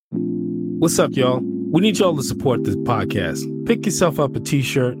What's up, y'all? We need y'all to support this podcast. Pick yourself up a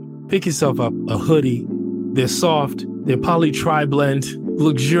t-shirt. Pick yourself up a hoodie. They're soft. They're poly-tri-blend,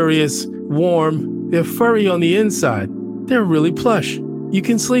 luxurious, warm. They're furry on the inside. They're really plush. You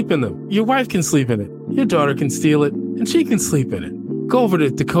can sleep in them. Your wife can sleep in it. Your daughter can steal it, and she can sleep in it. Go over to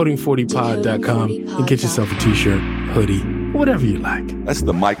decoding40pod.com and get yourself a t-shirt, hoodie, whatever you like. That's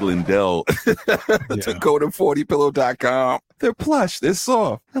the Mike Lindell. Decoding40pillow.com. They're plush. They're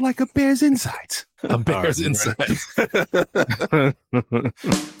soft. They're like a bear's insides. A bear's insides. This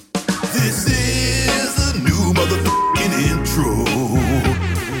is the new motherfucking intro.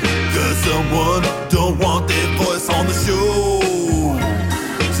 Cause someone don't want their voice on the show.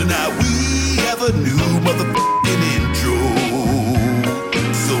 So now we have a new motherfucking intro.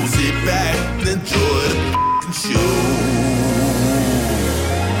 So sit back and enjoy the fucking show.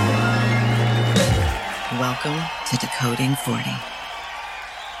 Welcome to Decoding 40.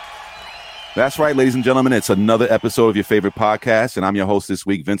 That's right, ladies and gentlemen. It's another episode of your favorite podcast, and I'm your host this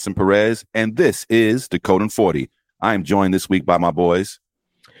week, Vincent Perez, and this is Decoding 40. I am joined this week by my boys.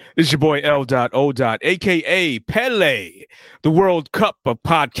 It's your boy L.O. a.k.a. Pele, the World Cup of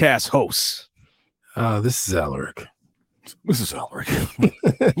podcast hosts. This is Alaric. This is Alaric.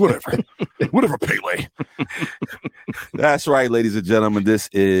 Whatever, Pele. That's right, ladies and gentlemen. This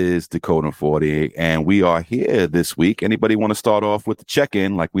is Decoding 40, and we are here this week. Anybody want to start off with the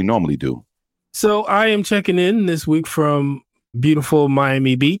check-in like we normally do? So I am checking in this week from beautiful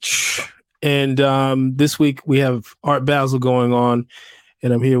Miami Beach. And this week we have Art Basel going on.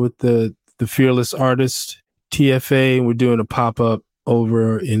 And I'm here with the fearless artist, TFA. And we're doing a pop-up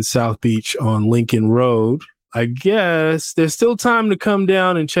over in South Beach on Lincoln Road. I guess there's still time to come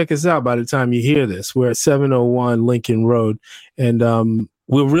down and check us out by the time you hear this. We're at 701 Lincoln Road. And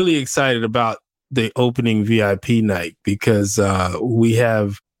we're really excited about the opening VIP night because we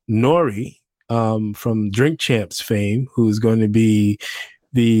have Nori from Drink Champs fame, who's going to be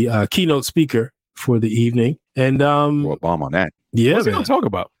the keynote speaker for the evening. And bomb on that. Yeah, what's he gonna talk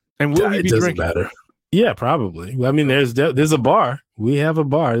about? And will we be drinking? Matter. Yeah, probably. I mean, there's a bar. We have a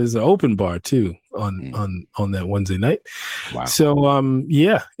bar. There's an open bar too on that Wednesday night. Wow. So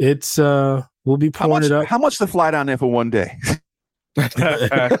yeah, it's we'll be pouring it up. How much to fly down there for one day?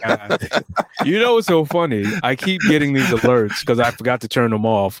 You know what's so funny? I keep getting these alerts because I forgot to turn them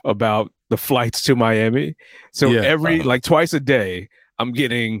off about the flights to Miami. So like twice a day, I'm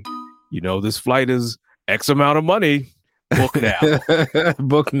getting, this flight is X amount of money. Book now.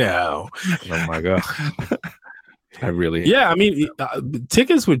 Book now. Oh my God. I really. Yeah, I mean,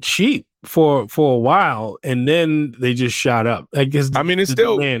 tickets were cheap for a while, and then they just shot up. I guess. I mean, it's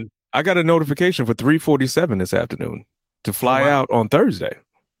still. I got a notification for $347 this afternoon to fly out on Thursday.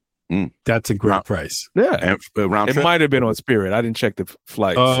 That's a great price. Yeah, it might have been on Spirit. I didn't check the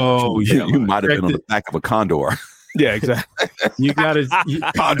flight. Oh, yeah, you might have been on the back of a Condor. Yeah, exactly. You got to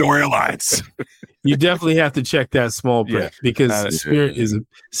Condor Airlines. You definitely have to check that small print because Spirit is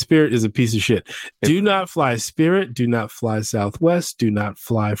a piece of shit. Do not fly Spirit. Do not fly Southwest. Do not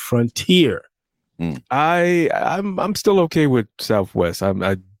fly Frontier. I'm still okay with Southwest. I'm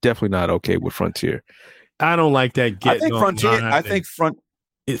definitely not okay with Frontier. I don't like that. I think Frontier.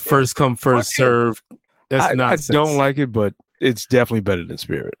 It first come first serve. That's not. I don't like it, but it's definitely better than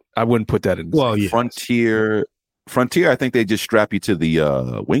Spirit. I wouldn't put that in. Frontier, I think they just strap you to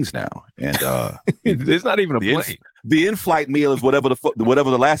the wings now, and there's not even a plane. The in-flight meal is whatever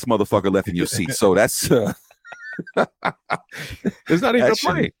the last motherfucker left in your seat. So that's there's not even a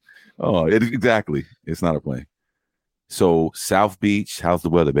plane. Oh, exactly. It's not a plane. So South Beach, how's the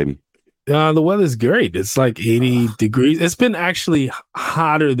weather, baby? The weather's great. It's like 80 degrees. It's been actually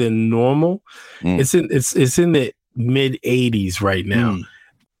hotter than normal. It's in the mid 80s right now,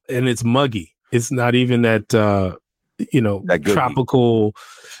 and it's muggy. It's not even at tropical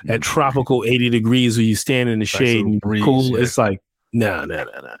at tropical 80 degrees where you stand in the shade and cool. Yeah. It's like no.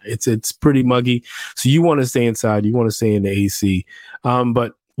 It's pretty muggy. So you want to stay inside. You want to stay in the AC.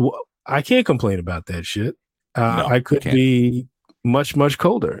 But I can't complain about that shit. I could be much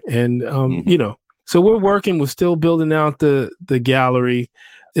colder, and So we're working. We're still building out the gallery.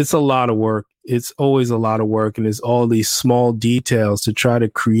 It's a lot of work. It's always a lot of work, and it's all these small details to try to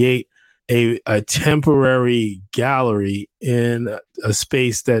create a temporary gallery in a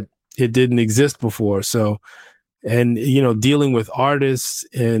space that it didn't exist before. So, and dealing with artists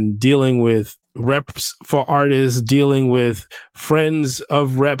and dealing with reps for artists, dealing with friends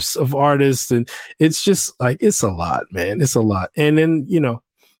of reps of artists, and it's just like it's a lot, man. It's a lot. And then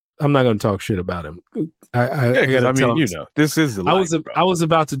I'm not going to talk shit about him. This is. I was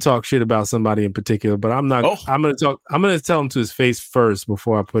about to talk shit about somebody in particular, but I'm not. I'm going to tell him to his face first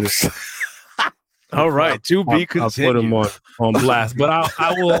before I put it. All right, to be continued. I'll put him on blast, but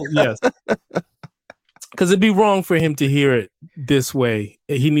I will, yes, because it'd be wrong for him to hear it this way.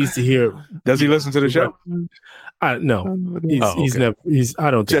 He needs to hear it. Does he listen to the show? No, he's never.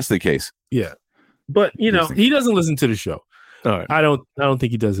 I don't think. Just in case. Yeah, but he doesn't listen to the show. All right, I don't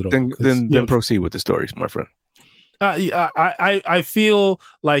think he does it all. Then proceed with the stories, my friend. I feel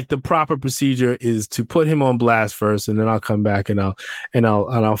like the proper procedure is to put him on blast first, and then I'll come back and I'll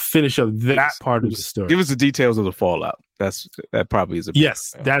finish up that part of the story. Give us the details of the fallout. That probably is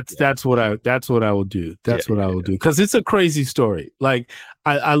that's what I will do. That's what I will do, because it's a crazy story. Like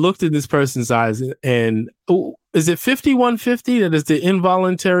I looked in this person's eyes, and is it 5150? That is the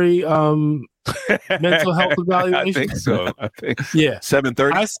involuntary mental health evaluation. I think so. Yeah,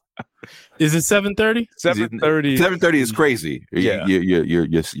 7:30. Is it 7:30? 7:30. 7:30 is crazy. Yeah,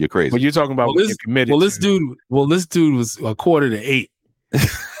 you're crazy. But you're talking about this dude was 7:45.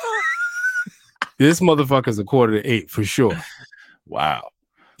 This motherfucker's 7:45 for sure. Wow.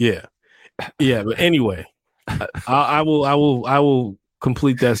 Yeah. But anyway, I will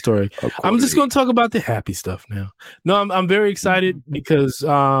complete that story. I'm just going to talk about the happy stuff now. No, I'm very excited because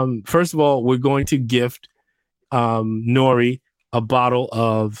first of all, we're going to gift Nori a bottle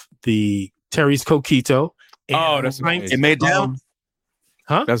of the Terry's Coquito. That's amazing. It made down?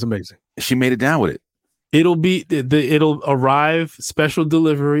 Huh? That's amazing. She made it down with it. It'll arrive special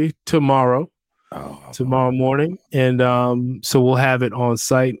delivery tomorrow morning, and so we'll have it on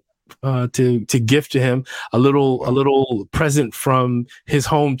site to gift to him, a little present from his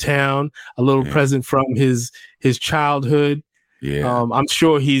hometown, a little present from his childhood. Yeah, I'm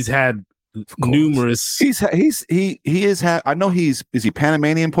sure he's had numerous. I know is he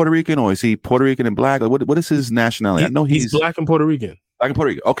Panamanian Puerto Rican, or is he Puerto Rican and black? What is his nationality? I know he's black and Puerto Rican. Black and Puerto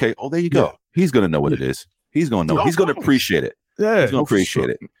Rican. Okay. Oh, there you go. Yeah. He's gonna know what it is. He's gonna know. He's gonna appreciate it. Yeah, he's gonna appreciate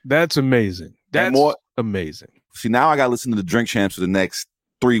it. That's amazing. That's amazing. See, now I gotta listen to the Drink Champs for the next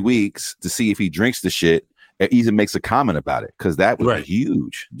 3 weeks to see if he drinks the shit and even makes a comment about it, because that would be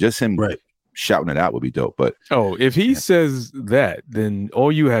huge. Just him shouting it out would be dope. But if he says that, then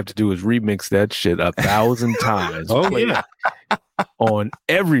all you have to do is remix that shit 1,000 times. On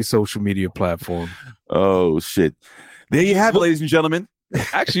every social media platform. Oh shit! There you have it, ladies and gentlemen.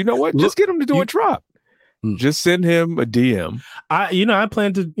 Actually, you know what? Just get him to do a drop. Just send him a DM. I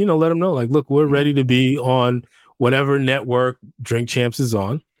plan to let him know, like, look, we're ready to be on whatever network Drink Champs is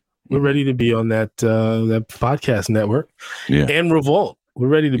on. We're ready to be on that podcast network. Yeah, and Revolt. We're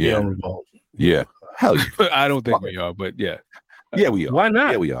ready to be on Revolt. Yeah. Hell yeah. I don't think we are, but yeah. Yeah, we are. Why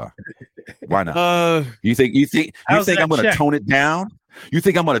not? Yeah, we are. Why not? You think I'm going to tone it down? You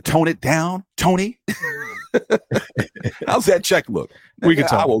think I'm going to tone it down, Tony? How's that check look? We can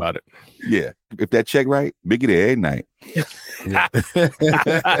talk about it. Yeah. If that check right, big it every night.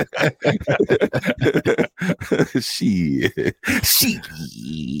 Shit.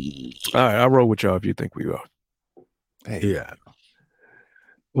 All right, I'll roll with y'all if you think we are. Hey. Yeah.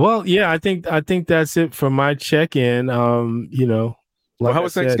 Well, yeah, I think that's it for my check-in. Like how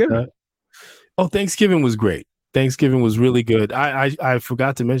was Thanksgiving? Thanksgiving was great. Thanksgiving was really good. I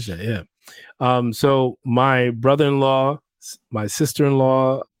forgot to mention it. Yeah. So my brother-in-law, my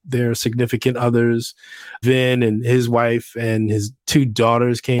sister-in-law, their significant others, Vin and his wife and his 2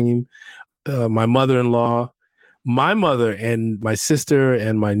 daughters came. My mother-in-law, my mother and my sister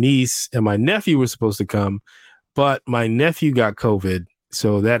and my niece and my nephew were supposed to come, but my nephew got COVID.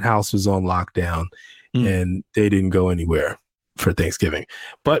 So that house was on lockdown and they didn't go anywhere for Thanksgiving.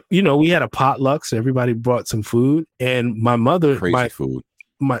 But, we had a potluck, so everybody brought some food. And my mother,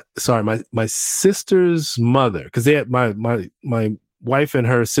 my sister's mother, because they had my wife and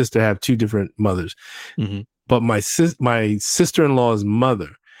her sister have 2 different mothers. Mm-hmm. But my sister-in-law's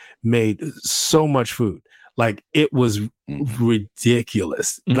mother made so much food. Like, it was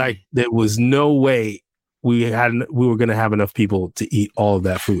ridiculous. Mm-hmm. Like, there was no way we were going to have enough people to eat all of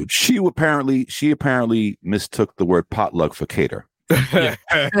that food. She apparently mistook the word potluck for cater. Yeah.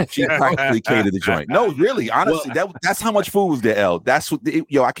 She practically catered the joint. No, really, honestly, that's how much food was there, L. That's what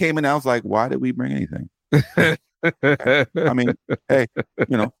I came in and I was like, why did we bring anything? I mean, hey,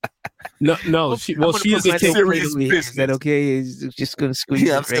 No, she is a serious business. Is that okay? It's just going to squeeze.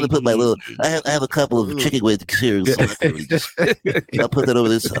 Yeah, I'm just going to put my little. I have a couple of chicken wings here. So I'll put that over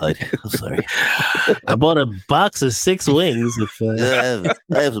this side. I'm sorry. I bought a box of 6 wings. I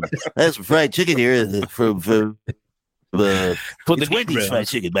have some fried chicken here from it's Wendy's fried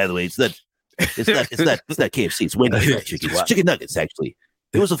chicken. By the way, it's not KFC. It's Wendy's fried chicken. It's chicken nuggets, actually.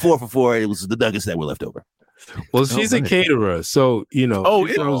 It was a 4 for $4. It was the nuggets that were left over. Well, she's a caterer, so she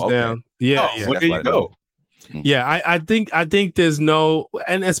throws down. Yeah, well, there you go. Yeah, I think there's no,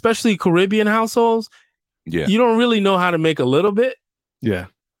 and especially Caribbean households. Yeah, you don't really know how to make a little bit. Yeah,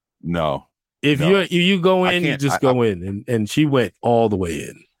 no. If you go in, you just go in, and she went all the way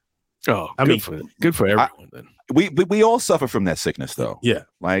in. Oh, good for everyone. Then we all suffer from that sickness, though. Yeah,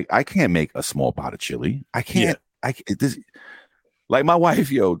 like I can't make a small pot of chili. I can't. Like my wife,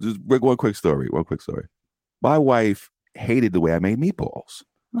 just one quick story. My wife hated the way I made meatballs.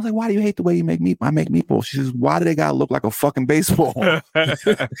 I was like, why do you hate the way you make I make meatballs? She says, why do they gotta look like a fucking baseball? They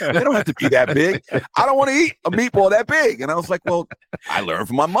don't have to be that big. I don't want to eat a meatball that big. And I was like, well, I learned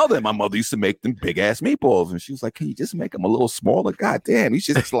from my mother. And my mother used to make them big ass meatballs. And she was like, can you just make them a little smaller? God damn, it's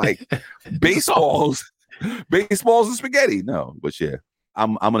just like baseballs and spaghetti. No, but yeah,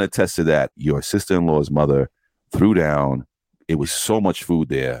 I'm gonna attest to that. Your sister-in-law's mother threw down. It was so much food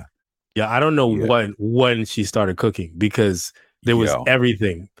there. Yeah, I don't know when she started cooking, because there was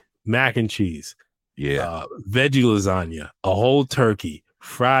everything: mac and cheese, veggie lasagna, a whole turkey,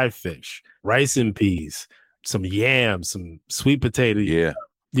 fried fish, rice and peas, some yams, some sweet potato.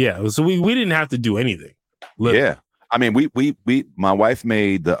 Yeah. So we didn't have to do anything. Literally. Yeah, I mean, we my wife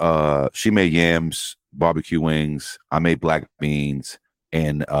made she made yams, barbecue wings. I made black beans,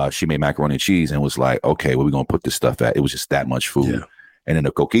 and she made macaroni and cheese, and was like, okay, where we gonna put this stuff at? It was just that much food. Yeah. And then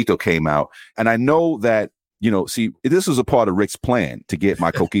the coquito came out, and I know that. See, this was a part of Rick's plan to get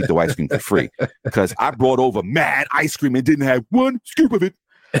my coquito ice cream for free, because I brought over mad ice cream and didn't have one scoop of it.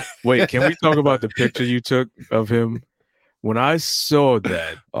 Wait, can we talk about the picture you took of him? When I saw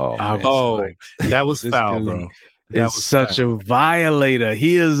that, that was foul, bro. That was such a violator.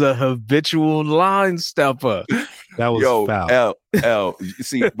 He is a habitual line stepper. That was foul. L.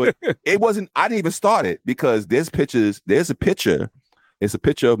 See, but it wasn't. I didn't even start it, because there's a picture. It's a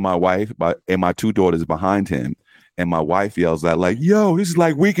picture of my wife and my two daughters behind him. And my wife yells out like, yo, this is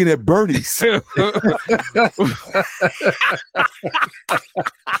like Weekend at Bernie's. See,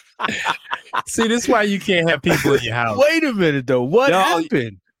 this is why you can't have people in your house. Wait a minute, though. What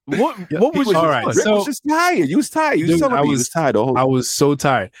happened? What was all right? Rick was just tired. You was tired. You was telling me you was tired. I was so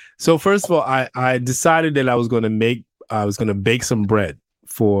tired. So first of all, I decided that I was going to bake some bread.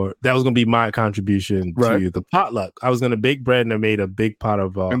 That was going to be my contribution to the potluck. I was going to bake bread, and I made a big pot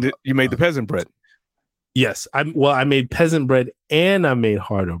of. And you made the peasant bread. Yes, I made peasant bread and I made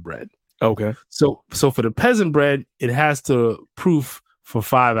hardo bread. Okay. So for the peasant bread, it has to proof for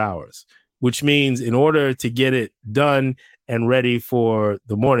 5 hours, which means in order to get it done and ready for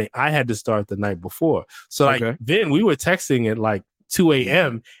the morning, I had to start the night before. So then we were texting at like 2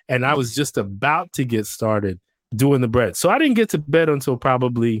 a.m. and I was just about to get started doing the bread. So I didn't get to bed until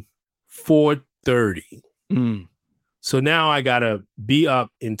probably 4:30. So now I gotta be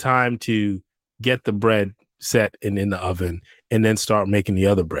up in time to get the bread set and in the oven, and then start making the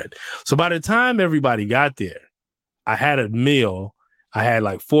other bread. So by the time everybody got there, I had a meal. I had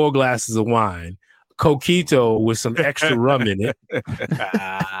like 4 glasses of wine, coquito with some extra rum in it.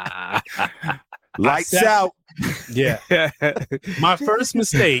 Lights out. Yeah. My first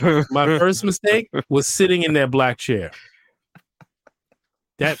mistake was sitting in that black chair.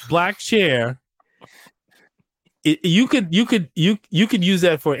 That black chair, you could use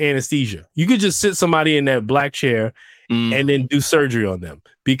that for anesthesia. You could just sit somebody in that black chair and then do surgery on them,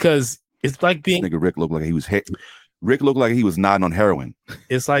 because it's like being. Nigga Rick looked like he was Rick looked like he was nodding on heroin.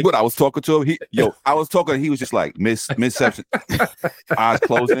 It's like when I was talking to him. He was just like midsection, eyes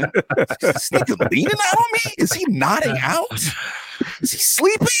closing. Is this nigga leaning out on me? Is he nodding out? Is he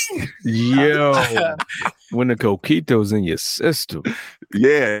sleeping? Yo, when the coquito's in your system,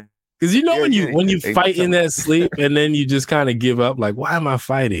 yeah. Because when you fight in that sleep, and then you just kind of give up. Like, why am I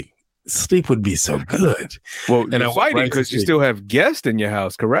fighting? Sleep would be so good. Well, and I'm fighting because you still have guests in your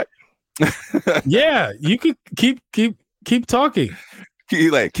house, correct? Yeah, you could keep talking.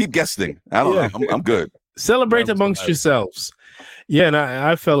 Keep guessing. I don't know. I'm good. Celebrate amongst yourselves. Yeah, and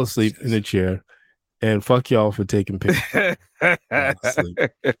I fell asleep in the chair, and fuck y'all for taking pictures.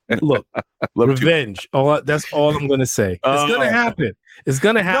 Look, revenge. That's all I'm gonna say. It's gonna happen. It's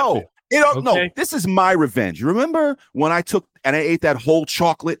gonna happen. No, this is my revenge. Remember when I ate that whole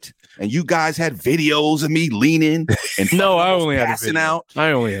chocolate, and you guys had videos of me leaning and no, I only had a video. Out.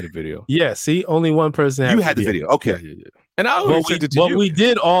 I only had a video. Yeah, see, only one person had. You had the video. Okay, yeah. And I only sent it to you. We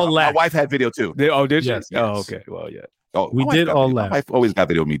did all laugh. My wife had video too. Did you? Yes. Oh, okay. Well, yeah. Oh, we did all laugh. My wife always got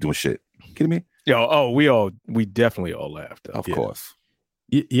video of me doing shit. Kidding me? We definitely all laughed. Of course.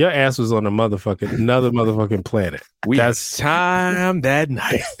 Your ass was on another motherfucking planet. That's time that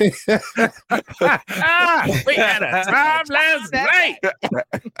night. We had a time last night.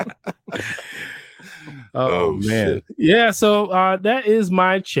 Oh man. Shit. Yeah, so that is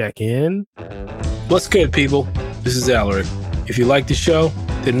my check-in. What's good, people? This is Alaric. If you like the show,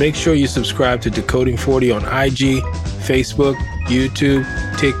 then make sure you subscribe to Decoding 40 on IG, Facebook, YouTube,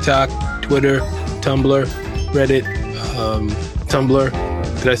 TikTok, Twitter, Tumblr, Reddit,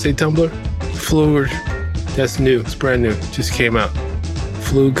 Tumblr. Did I say Tumblr? Fluid. That's new. It's brand new. Just came out.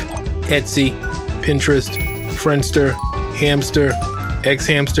 Fluke, Etsy, Pinterest, Friendster, Hamster,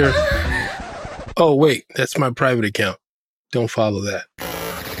 X-Hamster. Oh, wait. That's my private account. Don't follow that.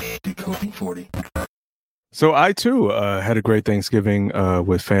 Decoding 40. So I, too, had a great Thanksgiving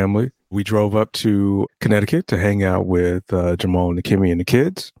with family. We drove up to Connecticut to hang out with Jamal and Kimmy and the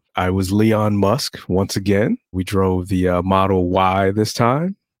kids. I was Leon Musk once again. We drove the Model Y this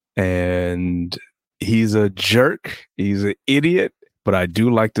time. And he's a jerk. He's an idiot. But I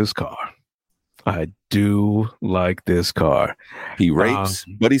do like this car. I do like this car. He rapes,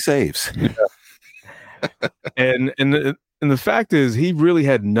 but he saves. And the fact is, he really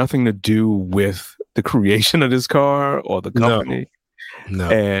had nothing to do with the creation of this car or the company.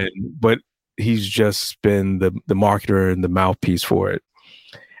 No. But he's just been the marketer and the mouthpiece for it.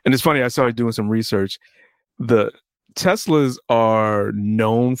 And it's funny, I started doing some research. The Teslas are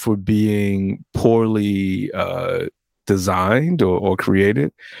known for being poorly designed or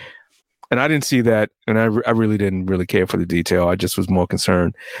created. And I didn't see that. And I really didn't really care for the detail. I just was more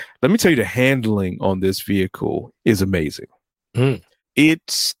concerned. Let me tell you, the handling on this vehicle is amazing. It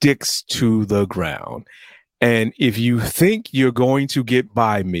sticks to the ground. And if you think you're going to get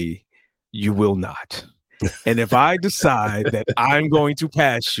by me, you will not. And if I decide that I'm going to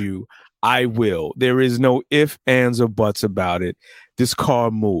pass you, I will. There is no ifs, ands, or buts about it. This car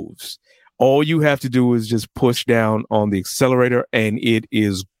moves. All you have to do is just push down on the accelerator and it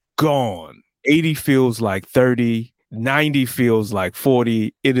is gone. 80 feels like 30. 90 feels like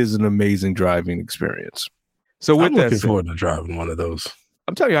 40. It is an amazing driving experience. So with I'm looking forward to driving one of those.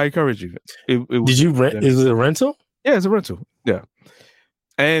 I'm telling you, I encourage you. Did you rent? Is it a rental? Yeah, it's a rental. Yeah.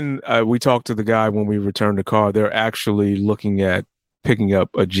 And we talked to the guy when we returned the car. They're actually looking at picking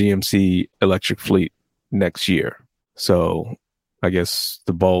up a GMC electric fleet next year. So I guess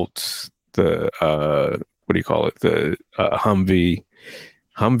the Bolt, the what do you call it? The Humvee,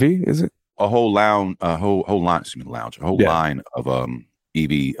 is it? A whole line, a whole line of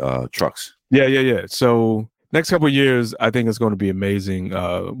EV trucks. Yeah. So next couple of years, I think it's going to be amazing.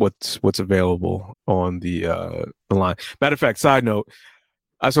 What's available on the line. Matter of fact, side note,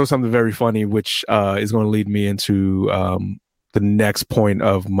 I saw something very funny, which is going to lead me into the next point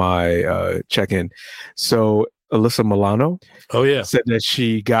of my check-in. So Alyssa Milano, said that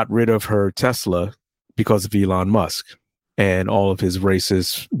she got rid of her Tesla because of Elon Musk and all of his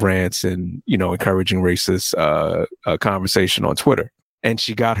racist rants and, encouraging racist conversation on Twitter. And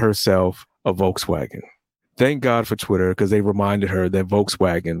she got herself a Volkswagen. Thank God for Twitter, because they reminded her that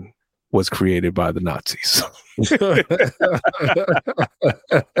Volkswagen was created by the Nazis.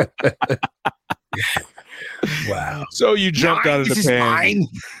 Wow. So you jumped out of the pan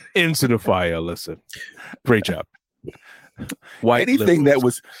into the fire, Alyssa. Great job. Anything that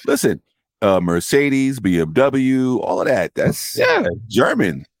was, Mercedes, BMW, all of that. That's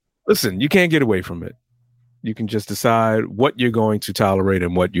German. Listen, you can't get away from it. You can just decide what you're going to tolerate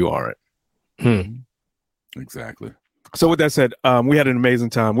and what you aren't. Exactly. So with that said, we had an amazing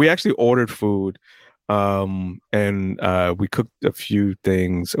time. We actually ordered food, and we cooked a few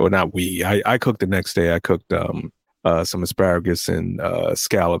things. Or not we. I cooked the next day. I cooked some asparagus and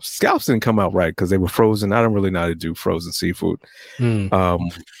scallops. Scallops didn't come out right because they were frozen. I don't really know how to do frozen seafood.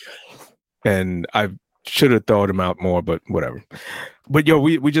 And I should have thought them out more, but whatever. But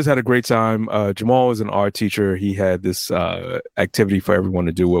we just had a great time. Jamal is an art teacher. He had this activity for everyone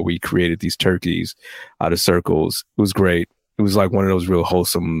to do where we created these turkeys out of circles. It was great. It was like one of those real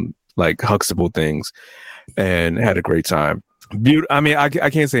wholesome, like Huxtable things, and had a great time. I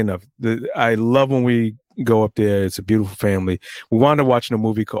can't say enough. I love when we go up there. It's a beautiful family. We wound up watching a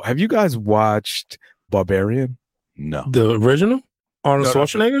movie called, have you guys watched Barbarian? No. The original? Arnold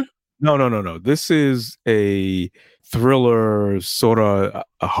Schwarzenegger? No. This is a thriller, sort of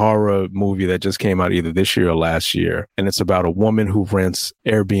a horror movie that just came out either this year or last year. And it's about a woman who rents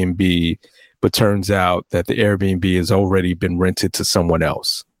Airbnb, but turns out that the Airbnb has already been rented to someone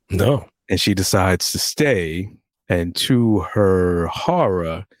else. No. And she decides to stay. And to her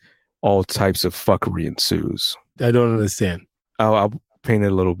horror, all types of fuckery ensues. I don't understand. I'll paint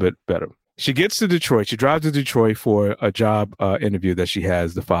it a little bit better. She gets to Detroit. She drives to Detroit for a job interview that she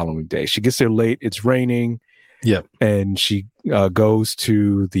has the following day. She gets there late. It's raining. Yep. And she goes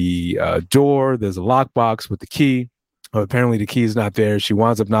to the door. There's a lockbox with the key. Apparently the key is not there. She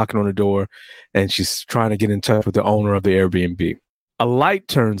winds up knocking on the door, and she's trying to get in touch with the owner of the Airbnb. a light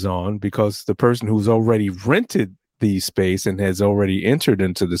turns on because the person who's already rented the space and has already entered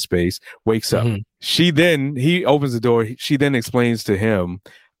into the space wakes up. He opens the door. She then explains to him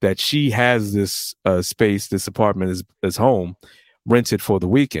that she has this space, this apartment, as home, rented for the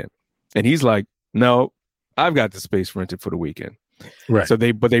weekend. And he's like, no, I've got the space rented for the weekend. Right. So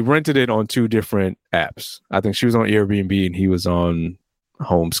they rented it on 2 different apps. I think she was on Airbnb and he was on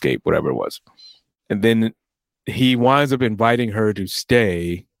Homescape, whatever it was. And then he winds up inviting her to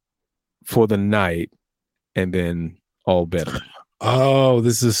stay for the night, and then all better. Oh,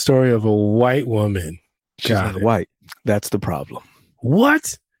 this is a story of a white woman. She's not white. That's the problem.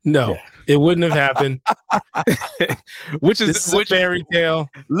 What? No, it wouldn't have happened. Which is a fairy tale.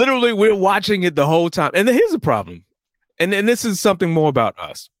 Literally, we're watching it the whole time. And here's the problem. And this is something more about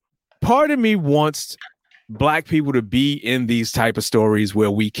us. Part of me wants Black people to be in these type of stories where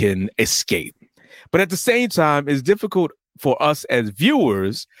we can escape. But at the same time, it's difficult for us as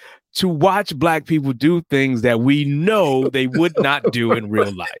viewers to watch Black people do things that we know they would not do in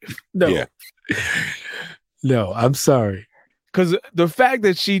real life. No, I'm sorry. Because the fact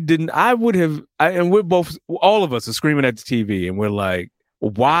that she didn't, and we're both, all of us are screaming at the TV and we're like,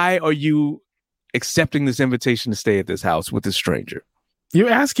 why are you accepting this invitation to stay at this house with a stranger? You're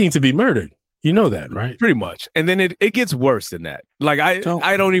asking to be murdered. You know that, right? Pretty much. And then it gets worse than that. Like, I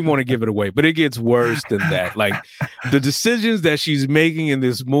don't even want to give it away, but it gets worse than that. Like, the decisions that she's making in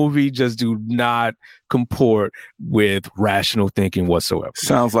this movie just do not comport with rational thinking whatsoever.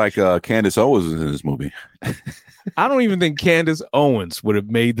 Sounds like Candace Owens is in this movie. I don't even think Candace Owens would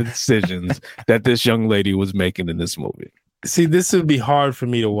have made the decisions that this young lady was making in this movie. See, this would be hard for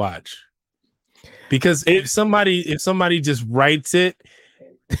me to watch. Because if somebody just writes it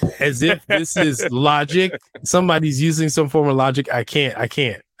as if this is logic, somebody's using some form of logic, I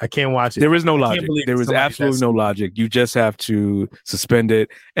can't watch it. There is no logic. There is absolutely no logic. You just have to suspend it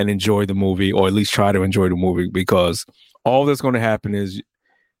and enjoy the movie, or at least try to enjoy the movie, because all that's going to happen is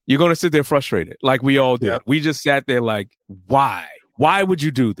you're going to sit there frustrated, like we all did. Yep. We just sat there like, why? Why would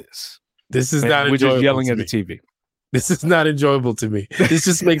you do this? This is not. We're just yelling at the TV. This is not enjoyable to me. This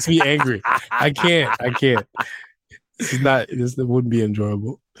just makes me angry. I can't. This wouldn't be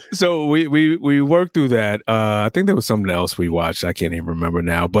enjoyable. So we worked through that. I think there was something else we watched. I can't even remember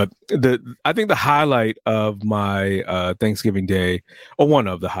now. But I think the highlight of my Thanksgiving Day, or one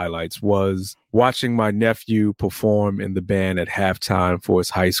of the highlights, was watching my nephew perform in the band at halftime for his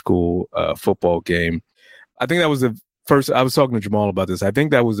high school football game. I think that was the first. I was talking to Jamal about this. I think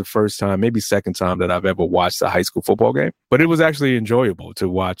that was the first time, maybe second time, that I've ever watched a high school football game. But it was actually enjoyable to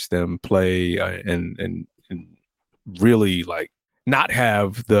watch them play and really, like, not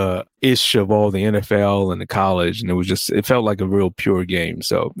have the ish of all the NFL and the college. And it felt like a real pure game.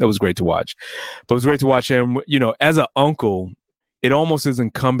 So that was great to watch. But it was great to watch him, as an uncle. It almost is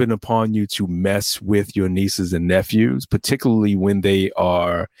incumbent upon you to mess with your nieces and nephews, particularly when they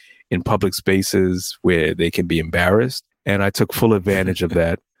are in public spaces where they can be embarrassed. And I took full advantage of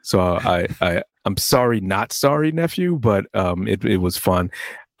that. So I'm sorry, not sorry, nephew, but it was fun.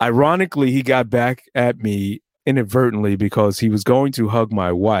 Ironically, he got back at me inadvertently because he was going to hug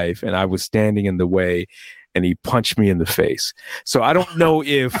my wife and I was standing in the way, and he punched me in the face. So I don't know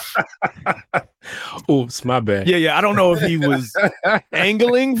if oops, my bad. Yeah, I don't know if he was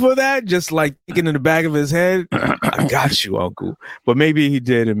angling for that, just like thinking in the back of his head, I got you, uncle. But maybe he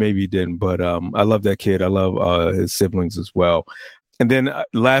did and maybe he didn't. But I love that kid. I love his siblings as well. And then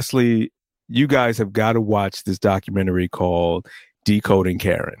lastly, you guys have got to watch this documentary called Decoding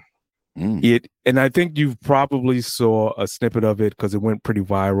Karen. And I think you probably saw a snippet of it because it went pretty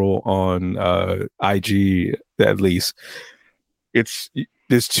viral on IG, at least.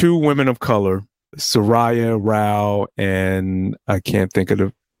 There's 2 women of color, Soraya Rao, and I can't think of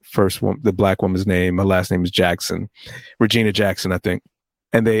the first one, the Black woman's name. Her last name is Jackson, Regina Jackson, I think.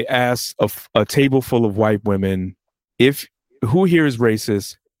 And they asked a table full of white women, who here is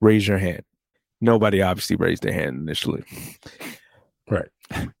racist? Raise your hand. Nobody obviously raised their hand initially. Right.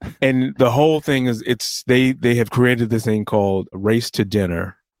 And the whole thing is they have created this thing called Race to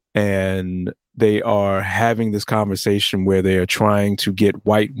Dinner, and they are having this conversation where they are trying to get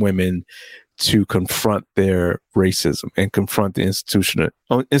white women to confront their racism and confront the institution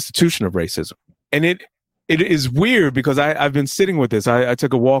of racism. And it is weird because I've been sitting with this. I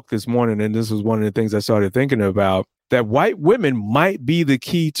took a walk this morning, and this was one of the things I started thinking about, that white women might be the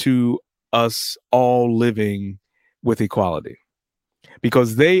key to us all living with equality.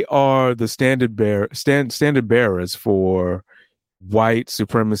 Because they are the standard bearers for white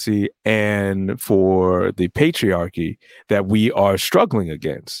supremacy and for the patriarchy that we are struggling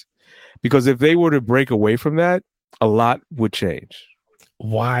against. Because if they were to break away from that, a lot would change.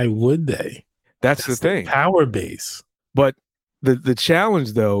 why would they? That's the thing. Power base. But the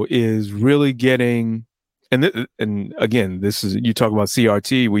challenge though is really getting, and again, this is, you talk about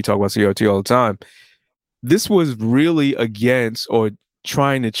CRT, we talk about CRT all the time. This was really against or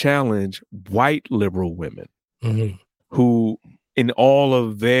trying to challenge white liberal women who, in all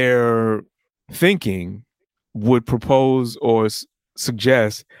of their thinking, would propose or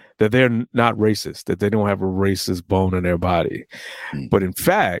suggest that they're not racist, that they don't have a racist bone in their body. But in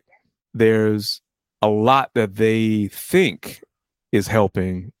fact, there's a lot that they think is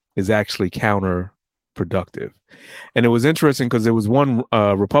helping is actually counterproductive. And it was interesting because there was one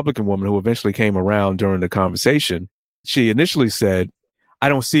Republican woman who eventually came around during the conversation. She initially said, I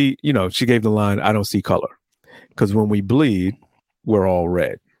don't see, she gave the line, I don't see color. Because when we bleed, we're all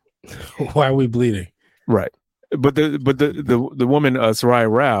red. Why are we bleeding? Right. But the woman, Soraya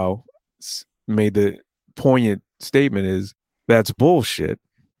Rao, made the poignant statement is that's bullshit,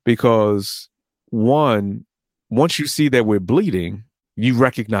 because one, once you see that we're bleeding, you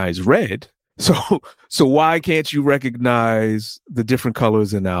recognize red. So why can't you recognize the different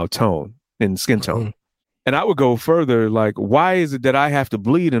colors in our tone and skin tone? And I would go further, like, why is it that I have to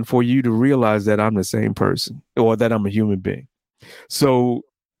bleed and for you to realize that I'm the same person or that I'm a human being? So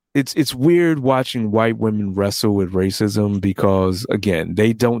it's weird watching white women wrestle with racism because, again,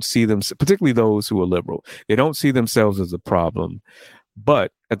 they don't see them, particularly those who are liberal, they don't see themselves as a problem.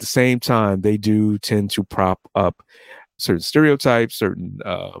 But at the same time, they do tend to prop up certain stereotypes, certain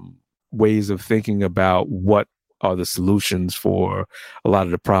ways of thinking about what are the solutions for a lot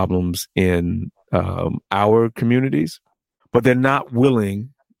of the problems in our communities. But they're not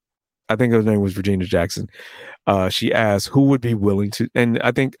willing. I think her name was Virginia Jackson. She asked who would be willing to, and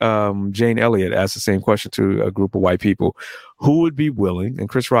I think Jane Elliott asked the same question to a group of white people, who would be willing, and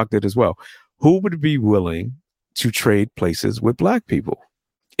Chris Rock did as well, who would be willing to trade places with black people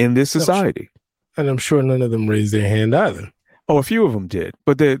in this society? And I'm sure none of them raised their hand either. Oh, a few of them did,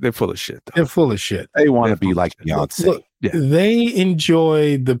 but they're full of shit, though. They're full of shit. They want to be like Beyonce. Look, they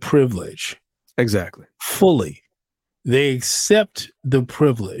enjoy the privilege. Exactly. Fully. They accept the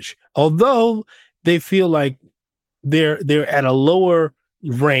privilege. Although they feel like they're at a lower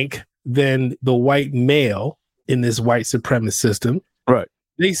rank than the white male in this white supremacist system. Right.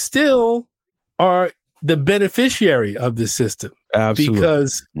 They still are the beneficiary of the system. Absolutely.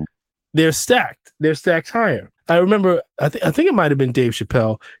 Because they're stacked. They're stacked higher. I remember, I think it might have been Dave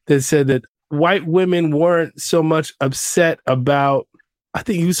Chappelle that said that white women weren't so much upset about, I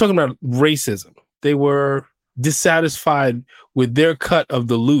think he was talking about racism. They were dissatisfied with their cut of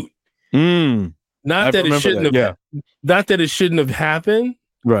the loot. Not that it shouldn't have happened.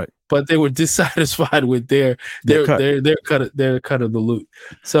 Right. But they were dissatisfied with their cut of the loot.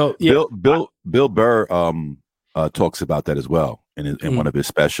 So yeah. Bill Burr talks about that as well in one of his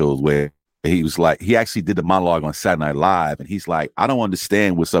specials, where he was like, he actually did the monologue on Saturday Night Live, and he's like, I don't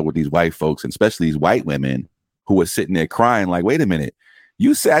understand what's up with these white folks, and especially these white women who were sitting there crying, like, wait a minute,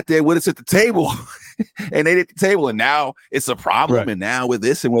 you sat there with us at the table and they did the table, and now it's a problem, right. And now with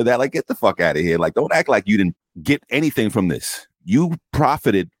this and with that, like, get the fuck out of here. Like, don't act like you didn't get anything from this. You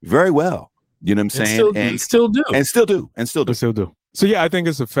profited very well. You know what I'm saying? And still do. So yeah, I think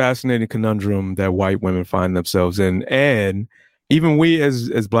it's a fascinating conundrum that white women find themselves in. And even we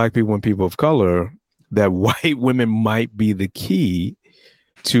as black people and people of color, that white women might be the key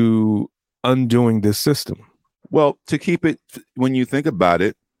to undoing this system. Well, to keep it, when you think about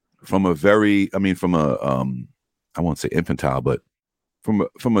it, from a I won't say infantile, but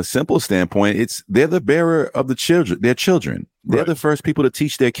from a simple standpoint, they're the bearer of their children. They're right. The first people to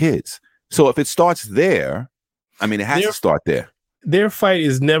teach their kids. So if it starts there, I mean, it has to start there. Their fight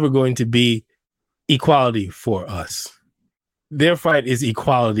is never going to be equality for us. Their fight is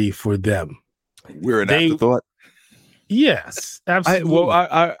equality for them. We're an afterthought. Yes, absolutely.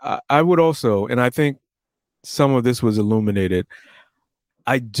 I would also, and I think some of this was illuminated,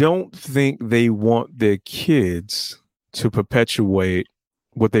 I don't think they want their kids to perpetuate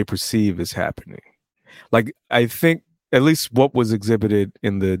what they perceive is happening. Like, I think at least what was exhibited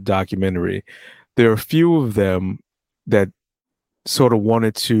in the documentary, there are a few of them that sort of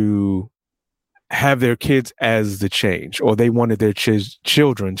wanted to have their kids as the change, or they wanted their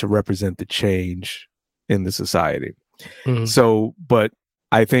children to represent the change in the society. Mm-hmm. So, but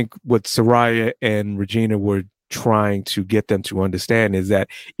I think what Soraya and Regina were trying to get them to understand is that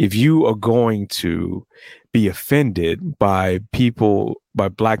if you are going to be offended by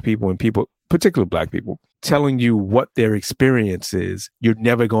black people and people, particularly black people, telling you what their experience is, you're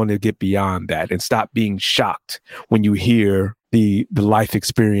never going to get beyond that and stop being shocked when you hear the life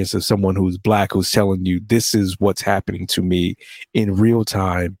experience of someone who's Black, who's telling you this is what's happening to me in real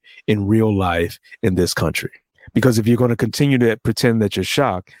time, in real life in this country. Because if you're going to continue to pretend that you're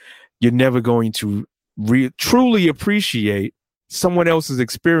shocked, you're never going to truly appreciate someone else's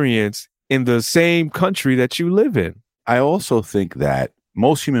experience in the same country that you live in. I also think that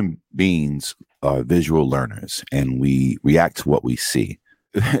most human beings are visual learners, and we react to what we see.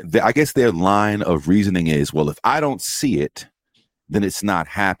 I guess their line of reasoning is, well, if I don't see it, then it's not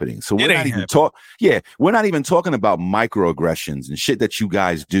happening. So we're not even talking about microaggressions and shit that you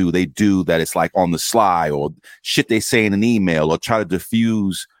guys do. They do that it's like on the sly, or shit they say in an email, or try to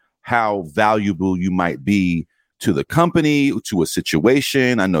diffuse how valuable you might be to the company, to a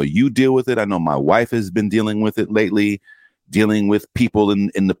situation. I know you deal with it. I know my wife has been dealing with it lately, dealing with people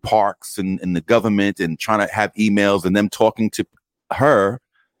in the parks and in the government, and trying to have emails and them talking to her.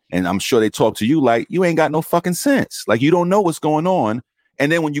 And I'm sure they talk to you like, you ain't got no fucking sense. Like, you don't know what's going on. And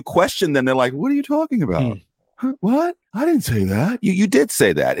then when you question them, they're like, what are you talking about? Huh, what? I didn't say that. You did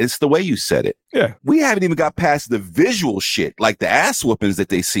say that. It's the way you said it. Yeah. We haven't even got past the visual shit, like the ass whoopings that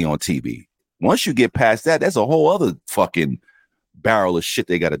they see on TV. Once you get past that, that's a whole other fucking barrel of shit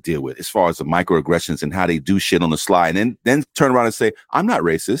they got to deal with, as far as the microaggressions and how they do shit on the sly. And then turn around and say, I'm not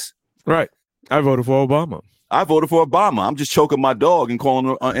racist. Right. I voted for Obama. I voted for Obama. I'm just choking my dog and calling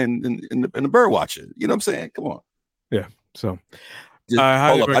her in the bird watcher. You know what I'm saying? Come on. Yeah. So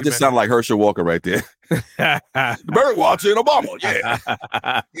hold up. I just sound like Herschel Walker right there. The bird watcher and Obama.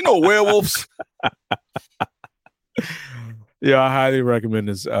 Yeah. You know, werewolves. Yeah, I highly recommend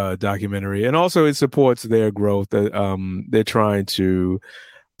this documentary. And also it supports their growth. They're trying to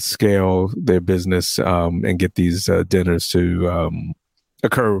scale their business and get these dinners to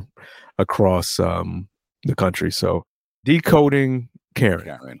occur across the country. So Decoding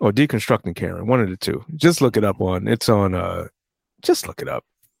Karen or Deconstructing Karen, one of the two. Just look it up just look it up.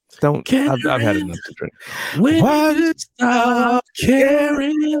 I've had enough to drink. Why did stop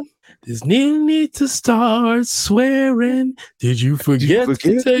caring? There's no need to start swearing. Did you forget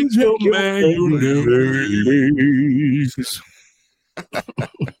to take your mayonnaise?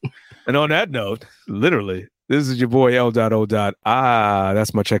 And on that note, literally, this is your boy L.O.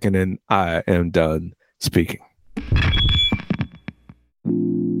 That's my checking in. I am done speaking.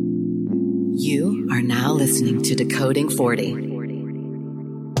 You are now listening to Decoding 40.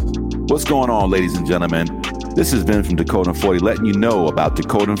 What's going on, ladies and gentlemen? This has been from Decoding 40, letting you know about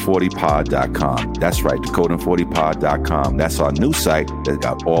Decoding40pod.com. That's right, Decoding40pod.com. That's our new site that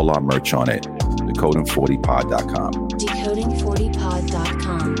got all our merch on it. Decoding40pod.com.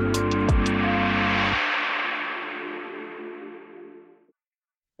 Decoding40pod.com.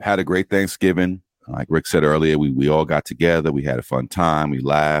 Had a great Thanksgiving. Like Rick said earlier, we all got together. We had a fun time. We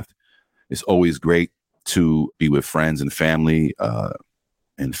laughed. It's always great to be with friends and family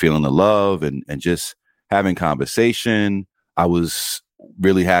and feeling the love and just having conversation. I was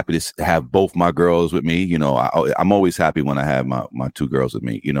really happy to have both my girls with me. You know, I'm always happy when I have my two girls with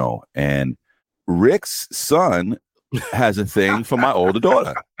me, you know. And Rick's son has a thing for my older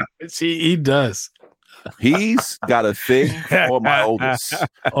daughter. He does. He's got a thing for my oldest.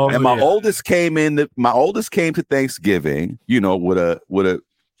 And my oldest came to Thanksgiving, you know, with a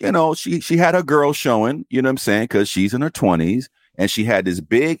you know, she had her girl showing, you know what I'm saying, because she's in her 20s, and she had this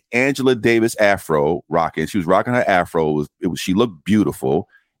big Angela Davis afro rocking. She was rocking her afro. She looked beautiful.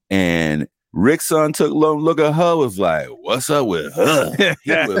 And Rick's son took a look at her, was like, what's up with her?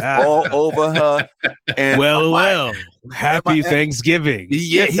 He was all over her. And well, happy Thanksgiving.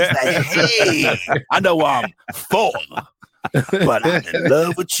 Yeah, he's like, hey, I know I'm for, but I'm in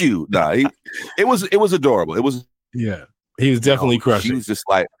love with you. Nah, it was adorable. It was, yeah. He was definitely crushing. He was just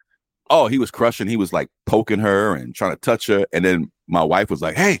like, oh, he was crushing. He was like poking her and trying to touch her. And then my wife was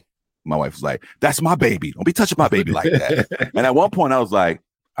like, hey, that's my baby. Don't be touching my baby like that. And at one point I was like,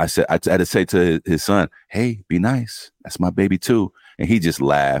 I had to say to his son, hey, be nice. That's my baby too. And he just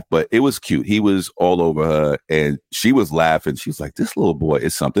laughed, but it was cute. He was all over her and she was laughing. She was like, this little boy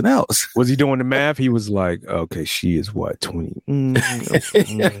is something else. Was he doing the math? He was like, okay, she is what, 20?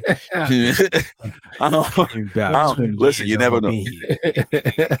 Listen, you never know.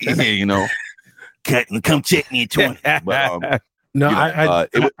 Yeah, you know, come check me at 20. But, no, I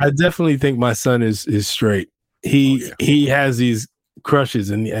definitely think my son is straight. He has these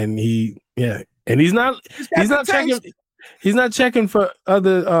crushes and he's not checking for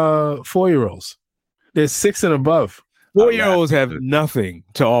other 4-year-olds. They're 6 and above. 4-year-olds have nothing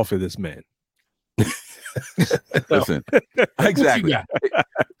to offer this man. Listen, exactly.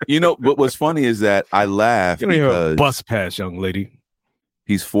 You know, but what's funny is that I laugh because bus pass, young lady.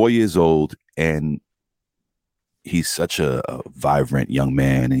 He's 4 years old, and he's such a vibrant young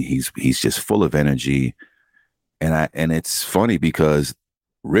man, and he's just full of energy. And it's funny because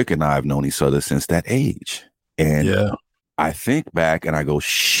Rick and I have known each other since that age. And I think back and I go,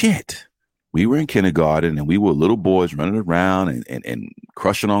 shit, we were in kindergarten and we were little boys running around and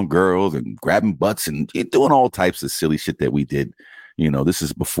crushing on girls and grabbing butts and doing all types of silly shit that we did. This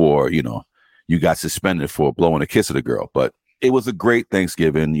is before, you got suspended for blowing a kiss at a girl. But it was a great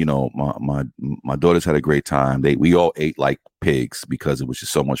Thanksgiving. My daughters had a great time. We all ate like pigs because it was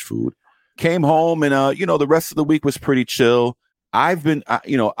just so much food. Came home and, the rest of the week was pretty chill. I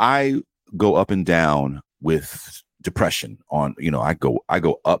go up and down with depression on, I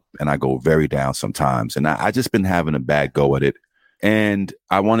go up and I go very down sometimes. And I just been having a bad go at it. And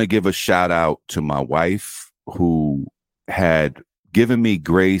I want to give a shout out to my wife who had given me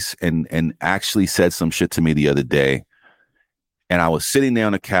grace and actually said some shit to me the other day. And I was sitting there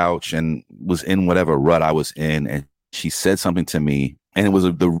on the couch and was in whatever rut I was in. And she said something to me. And it was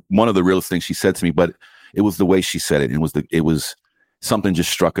one of the realest things she said to me, but it was the way she said it. It was something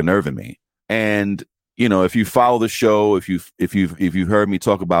just struck a nerve in me. And, if you follow the show, if you've heard me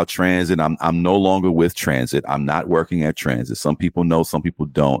talk about transit, I'm no longer with transit. I'm not working at transit. Some people know, some people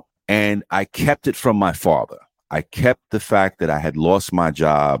don't. And I kept it from my father. I kept the fact that I had lost my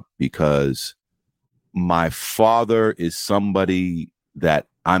job because my father is somebody that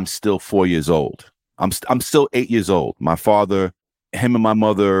I'm still 4 years old. I'm still 8 years old. My father, him and my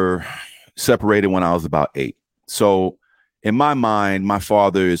mother separated when I was about 8. So in my mind, my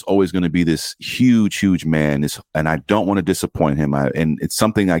father is always going to be this huge, huge man. And I don't want to disappoint him. And it's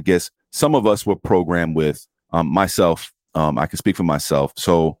something I guess some of us were programmed with. Myself, I can speak for myself.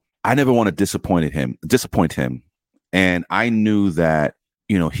 So I never want to disappoint him. And I knew that,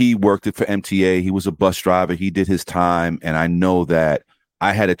 he worked for MTA. He was a bus driver. He did his time. And I know that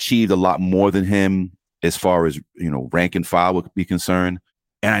I had achieved a lot more than him as far as, rank and file would be concerned.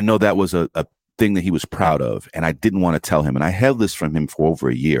 And I know that was a thing that he was proud of. And I didn't want to tell him. And I held this from him for over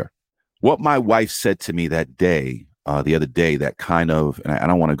a year. What my wife said to me that day, the other day, that kind of, and I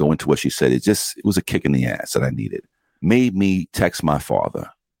don't want to go into what she said. It was a kick in the ass that I needed. Made me text my father.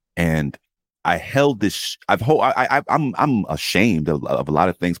 And I held this, I'm ashamed of a lot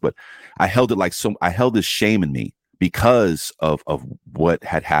of things, but I held it I held this shame in me because of what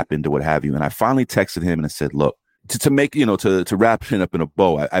had happened or what have you. And I finally texted him and I said, look, to make, to wrap it up in a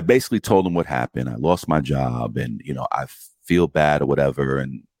bow, I basically told him what happened. I lost my job and, I feel bad or whatever.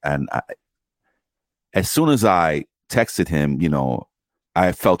 And as soon as I texted him,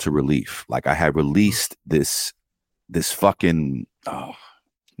 I felt a relief. Like I had released this fucking,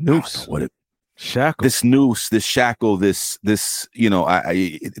 noose. Shackle. This noose, this shackle, this,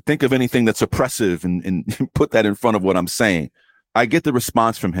 I think of anything that's oppressive and put that in front of what I'm saying. I get the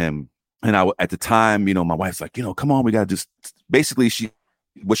response from him. And at the time, my wife's like, come on, we got to just basically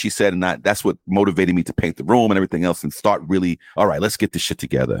what she said. And that's what motivated me to paint the room and everything else and start really, all right, let's get this shit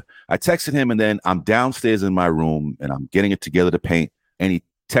together. I texted him and then I'm downstairs in my room and I'm getting it together to paint. And he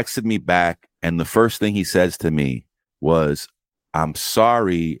texted me back. And the first thing he says to me was, I'm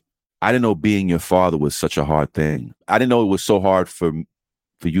sorry. I didn't know being your father was such a hard thing. I didn't know it was so hard for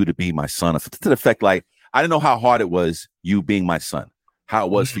you to be my son. To the effect, like, I didn't know how hard it was you being my son. How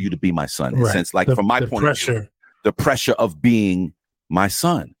it was for you to be my son. In a sense, like from my point of view, the pressure of being my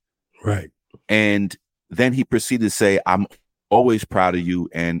son. Right. And then he proceeded to say, I'm always proud of you.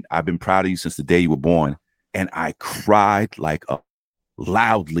 And I've been proud of you since the day you were born. And I cried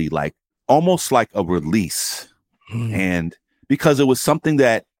loudly, like almost like a release. And because it was something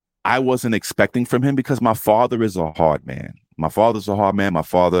that I wasn't expecting from him, because my father is a hard man. My father's a hard man. My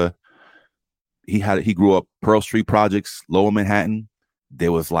father, he grew up Pearl Street Projects, Lower Manhattan.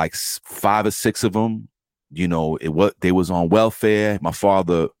 There was like 5 or 6 of them. They was on welfare. My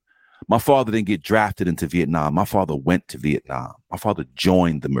father didn't get drafted into Vietnam. My father went to Vietnam. My father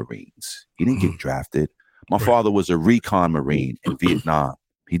joined the Marines. He didn't get drafted. My father was a recon Marine in Vietnam.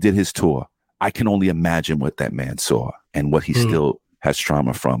 He did his tour. I can only imagine what that man saw and what he still has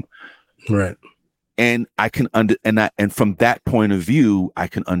trauma from. Right. And I can and from that point of view, I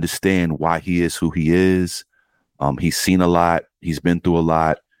can understand why he is who he is. He's seen a lot. He's been through a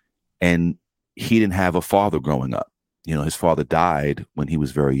lot, and he didn't have a father growing up. His father died when he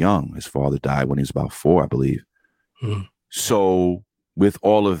was very young. His father died when he was about 4, I believe. So with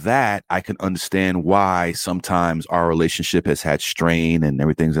all of that, I can understand why sometimes our relationship has had strain and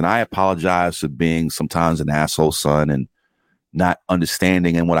everything. And I apologize for being sometimes an asshole son and not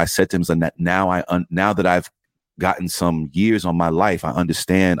understanding. And what I said to him is that now that I've gotten some years on my life, I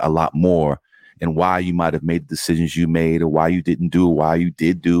understand a lot more and why you might have made the decisions you made or why you didn't do, why you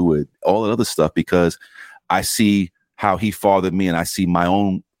did do it, all that other stuff, because I see how he fathered me, and I see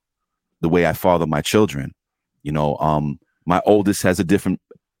the way I father my children. You know, my oldest has a different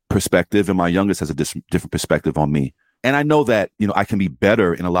perspective, and my youngest has a different perspective on me. And I know that, you know, I can be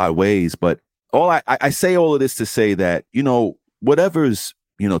better in a lot of ways, but I say all of this to say that, you know, whatever's,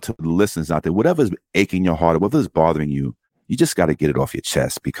 you know, to the listeners out there, whatever's aching your heart or whatever's bothering you, you just got to get it off your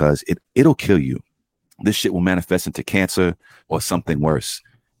chest, because it'll kill you. This shit will manifest into cancer or something worse.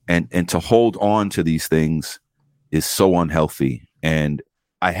 And to hold on to these things is so unhealthy. And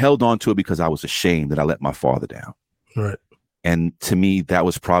I held on to it because I was ashamed that I let my father down. Right. And to me, that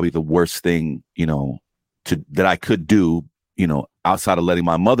was probably the worst thing, you know, that I could do, you know, outside of letting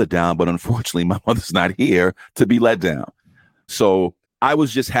my mother down. But unfortunately, my mother's not here to be let down. So I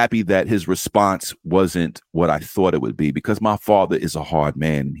was just happy that his response wasn't what I thought it would be, because my father is a hard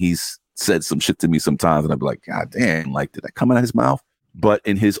man. He's said some shit to me sometimes, and I'd be like, God damn, like, did that come out of his mouth? But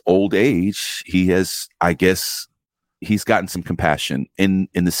in his old age, he has, I guess, he's gotten some compassion in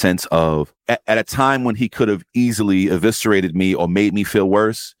the sense of at a time when he could have easily eviscerated me or made me feel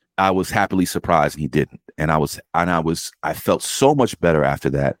worse, I was happily surprised and he didn't. And I felt so much better after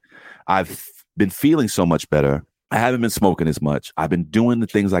that. I've been feeling so much better. I haven't been smoking as much. I've been doing the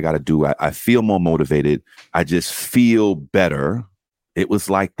things I got to do. I feel more motivated. I just feel better. It was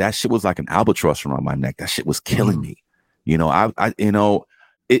like, that shit was like an albatross around my neck. That shit was killing me. You know,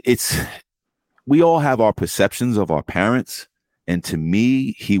 it's, we all have our perceptions of our parents. And to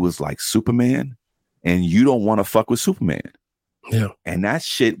me, he was like Superman, and you don't want to fuck with Superman. Yeah. And that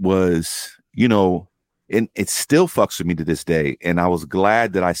shit was, you know, and it still fucks with me to this day. And I was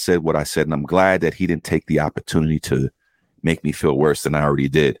glad that I said what I said. And I'm glad that he didn't take the opportunity to make me feel worse than I already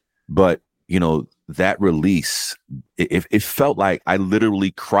did. But, you know, that release, it felt like I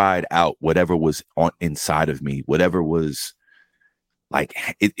literally cried out whatever was on inside of me, whatever was like,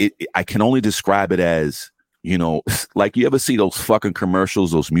 I can only describe it as, you know, like, you ever see those fucking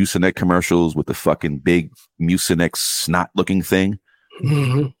commercials, those Mucinex commercials with the fucking big Mucinex snot looking thing?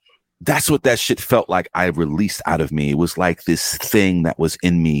 Mm-hmm. That's what that shit felt like I released out of me. It was like this thing that was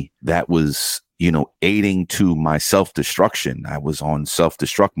in me that was, you know, aiding to my self-destruction. I was on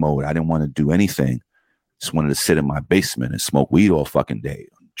self-destruct mode. I didn't want to do anything. Just wanted to sit in my basement and smoke weed all fucking day,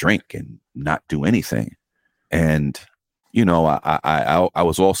 drink and not do anything. And, you know, I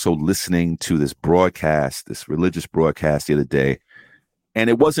was also listening to this broadcast, this religious broadcast the other day,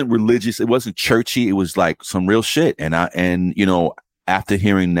 and it wasn't religious. It wasn't churchy. It was like some real shit. And you know, after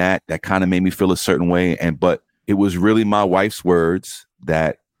hearing that kind of made me feel a certain way. But it was really my wife's words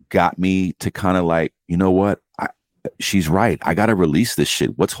that got me to kind of like, you know what? She's right. I got to release this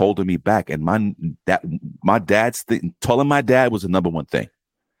shit. What's holding me back? And my dad's thing, telling my dad was the number one thing.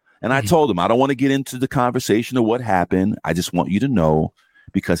 And I told him, I don't want to get into the conversation of what happened. I just want you to know,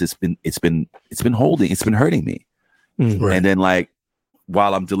 because it's been hurting me. Right. And then, like,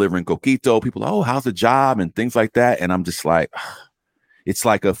 while I'm delivering Coquito, people are, oh, how's the job and things like that. And I'm just like, it's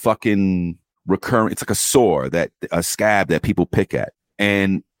like a fucking recurrent, it's like a scab that people pick at.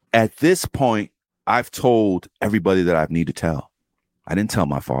 And at this point, I've told everybody that I need to tell. I didn't tell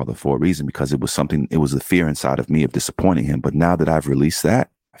my father for a reason, because it was a fear inside of me of disappointing him. But now that I've released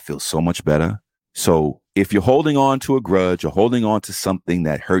that, I feel so much better. So if you're holding on to a grudge or holding on to something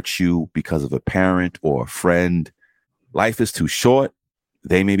that hurts you because of a parent or a friend, life is too short.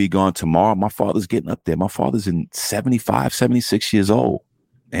 They may be gone tomorrow. My father's getting up there. My father's in 75, 76 years old.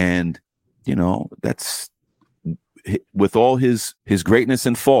 And, you know, that's, with all his greatness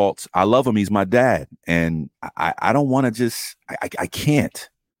and faults, I love him. He's my dad. And I don't want to just, I can't.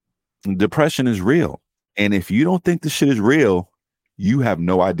 Depression is real. And if you don't think this shit is real, you have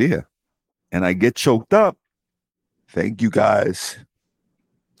no idea. And I get choked up. Thank you guys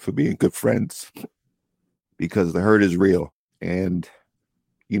for being good friends, because the hurt is real. And,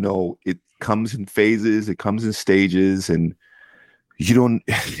 you know, it comes in phases, it comes in stages, and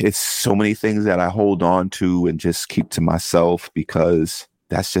it's so many things that I hold on to and just keep to myself, because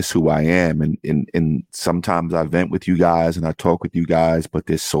that's just who I am. And sometimes I vent with you guys and I talk with you guys, but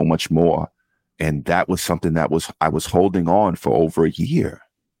there's so much more. And that was something that I was holding on for over a year,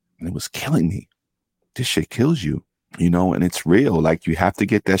 and it was killing me. This shit kills you, you know, and it's real. Like, you have to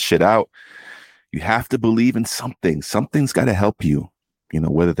get that shit out. You have to believe in something. Something's got to help you, you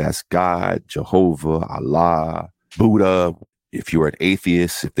know, whether that's God, Jehovah, Allah, Buddha. If you're an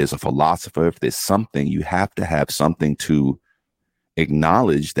atheist, if there's a philosopher, if there's something, you have to have something to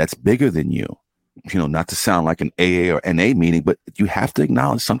acknowledge that's bigger than you. You know, not to sound like an AA or NA meeting, but you have to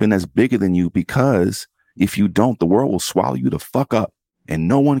acknowledge something that's bigger than you, because if you don't, the world will swallow you the fuck up, and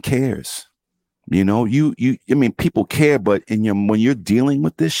no one cares. You know, I mean, people care, but when you're dealing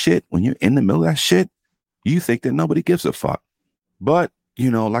with this shit, when you're in the middle of that shit, you think that nobody gives a fuck. But,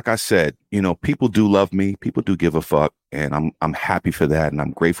 like I said, people do love me. People do give a fuck. And I'm happy for that. And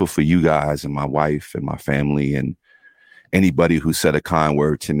I'm grateful for you guys and my wife and my family and anybody who said a kind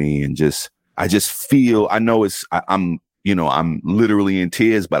word to me. And I just feel, I know I'm literally in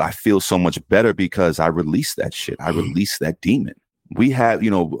tears, but I feel so much better because I released that shit. I released that demon. We have,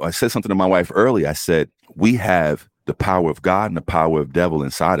 I said something to my wife earlier. I said, we have the power of God and the power of devil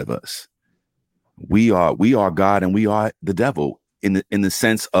inside of us. We are God and we are the devil in the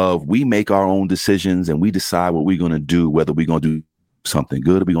sense of we make our own decisions and we decide what we're going to do, whether we're going to do something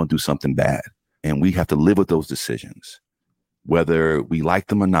good or we're going to do something bad. And we have to live with those decisions, whether we like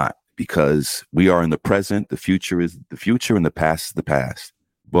them or not, because we are in the present. The future is the future and the past is the past.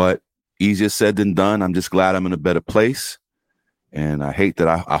 But easier said than done. I'm just glad I'm in a better place. And I hate that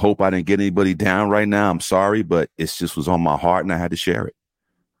I hope I didn't get anybody down right now. I'm sorry, but it just was on my heart and I had to share it.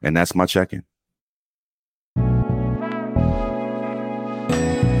 And that's my check-in.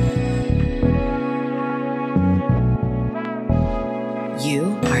 You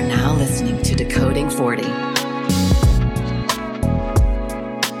are now listening to Decoding 40.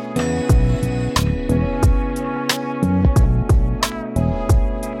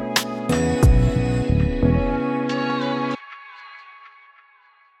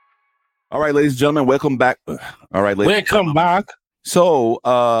 All right, ladies and gentlemen, welcome back. All right, welcome back. So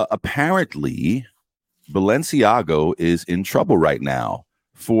apparently, Balenciaga is in trouble right now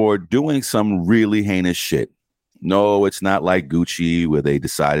for doing some really heinous shit. No, it's not like Gucci where they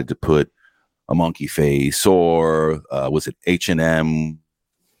decided to put a monkey face, or was it H&M?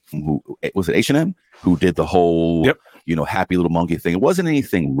 Was it H&M who did the whole, happy little monkey thing? It wasn't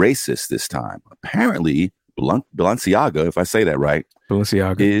anything racist this time. Apparently, Balenciaga, if I say that right,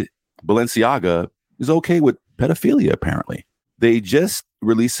 Balenciaga is okay with pedophilia, apparently. They just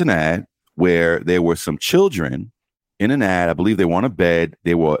released an ad where there were some children in an ad. I believe they were on a bed.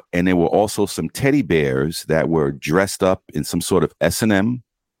 There were also some teddy bears that were dressed up in some sort of S&M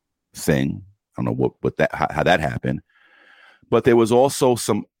thing. I don't know how that happened. But there was also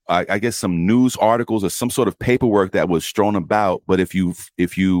some, I guess, some news articles or some sort of paperwork that was strewn about. But if you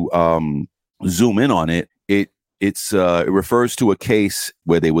zoom in on it, it refers to a case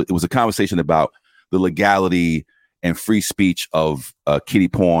where it was a conversation about the legality and free speech of kiddie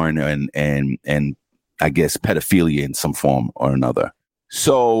porn and I guess pedophilia in some form or another.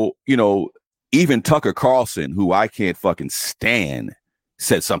 So, even Tucker Carlson, who I can't fucking stand,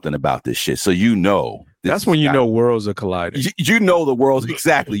 said something about this shit. So that's when worlds are colliding. The worlds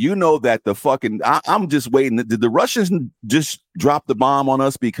exactly. That the fucking I'm just waiting. Did the Russians just drop the bomb on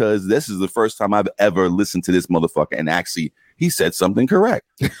us? Because this is the first time I've ever listened to this motherfucker and actually he said something correct.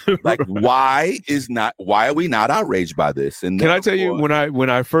 Like, why are we not outraged by this? And can I tell you, when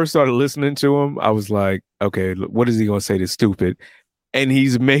I first started listening to him, I was like, okay, what is he going to say that's stupid? And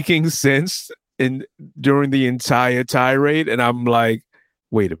he's making sense during the entire tirade. And I'm like,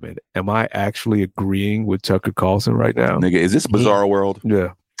 wait a minute, am I actually agreeing with Tucker Carlson right now? Nigga, is this Bizarre World?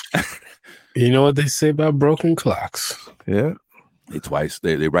 Yeah. You know what they say about broken clocks? Yeah. They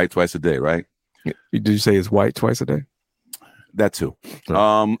write twice a day, right? Did you say it's white twice a day? That too.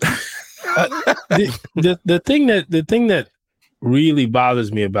 The thing that really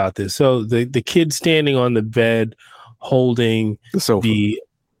bothers me about this. So the kid standing on the bed holding the sofa.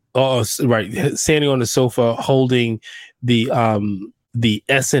 Standing on the sofa holding the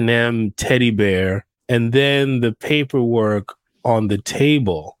S&M teddy bear, and then the paperwork on the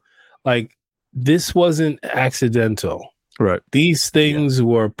table. Like, this wasn't accidental. Right. These things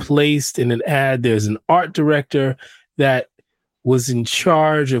were placed in an ad. There's an art director that was in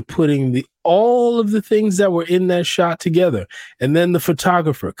charge of putting all of the things that were in that shot together. And then the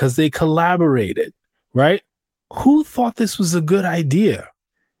photographer, because they collaborated, right? Who thought this was a good idea?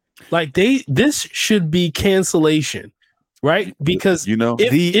 Like, this should be cancellation, right? Because the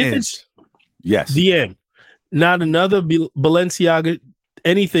end. Yes. The end. Not another Balenciaga,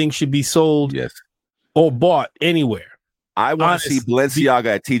 anything should be sold or bought anywhere. I want to see Balenciaga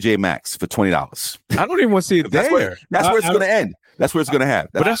at TJ Maxx for $20. I don't even want to see it there. That's where it's going to end. That's where it's going to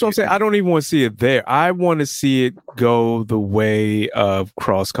happen. But that's what I'm saying. I don't even want to see it there. I want to see it go the way of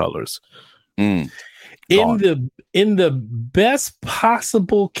Cross Colors. In the best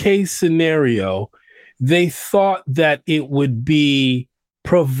possible case scenario, they thought that it would be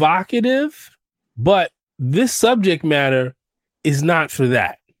provocative, but this subject matter is not for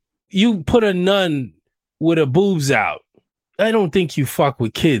that. You put a nun with her boobs out. I don't think you fuck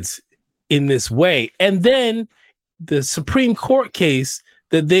with kids in this way. And then the Supreme Court case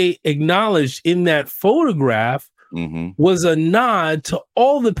that they acknowledged in that photograph was a nod to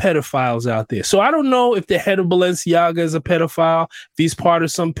all the pedophiles out there. So I don't know if the head of Balenciaga is a pedophile, if he's part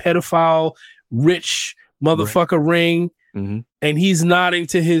of some pedophile rich motherfucker ring, and he's nodding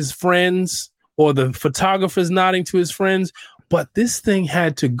to his friends, or the photographer's nodding to his friends. But this thing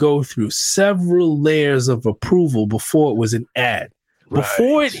had to go through several layers of approval before it was an ad.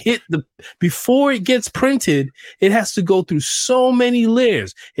 Before before it gets printed, it has to go through so many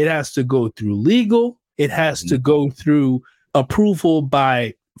layers. It has to go through legal. It has to go through approval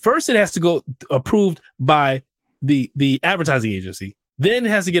by, first it has to go approved by the advertising agency. Then it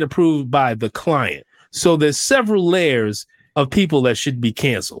has to get approved by the client. So there's several layers of people that should be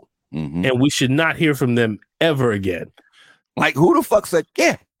canceled. And we should not hear from them ever again. Like, who the fuck said,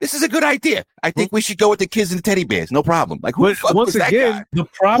 yeah, this is a good idea. I think we should go with the kids and the teddy bears. No problem. Like, who the fuck was that guy? The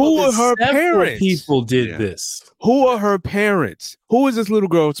problem who are her parents? People did this. Who are her parents? Who is this little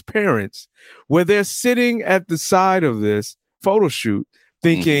girl's parents? Where they're sitting at the side of this photo shoot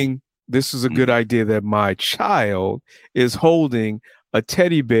thinking this is a good idea that my child is holding a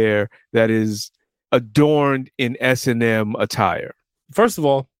teddy bear that is adorned in S&M attire. First of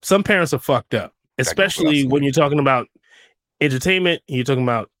all, some parents are fucked up, especially when you're talking about entertainment. You're talking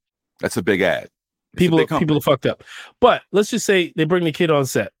about that's a big ad. People are fucked up. But let's just say they bring the kid on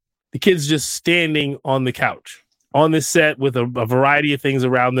set. The kid's just standing on the couch on this set with a variety of things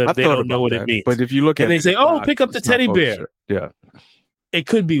around them. They don't know what it means. But if you look at they say, "Oh, pick up the teddy bear." Yeah, it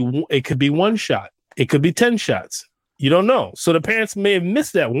could be one shot. It could be 10 shots. You don't know. So the parents may have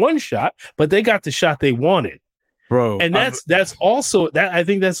missed that one shot, but they got the shot they wanted. Bro, and that's also I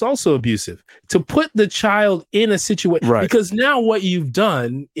think that's also abusive to put the child in a situation, right? Because now what you've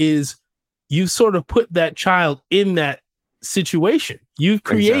done is you sort of put that child in that situation. You've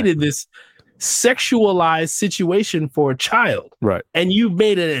created this sexualized situation for a child, right? And you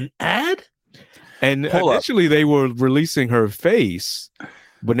made it an ad. And initially they were releasing her face,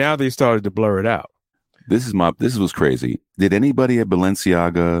 but now they started to blur it out. This was crazy. Did anybody at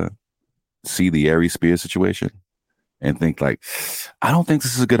Balenciaga see the Ari Spears situation and think like, I don't think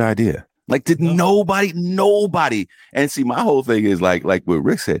this is a good idea? Like, did nobody? And see, my whole thing is like what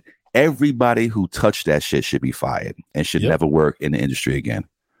Rick said, everybody who touched that shit should be fired and should never work in the industry again.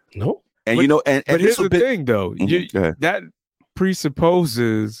 No. And but here's the thing though, that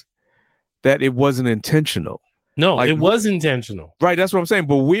presupposes that it wasn't intentional. No, it was intentional. Right, that's what I'm saying.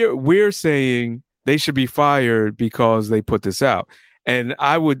 But we're saying they should be fired because they put this out. And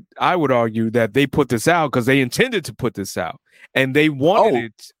I would argue that they put this out because they intended to put this out and they wanted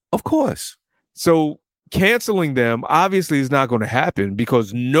it. Of course. So canceling them obviously is not going to happen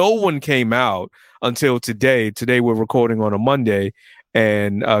because no one came out until today. Today we're recording on a Monday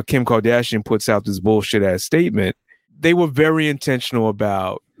and Kim Kardashian puts out this bullshit ass statement. They were very intentional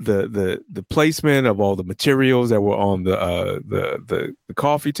about the placement of all the materials that were on the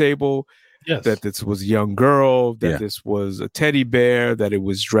coffee table. Yes. That this was a young girl, that this was a teddy bear, that it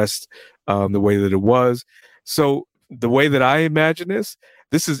was dressed the way that it was. So the way that I imagine this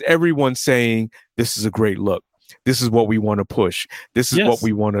is everyone saying, this is a great look. This is what we want to push. This is what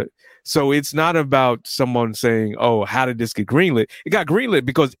we want to. So it's not about someone saying, oh, how did this get greenlit? It got greenlit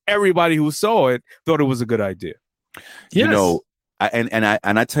because everybody who saw it thought it was a good idea. Yes. You know,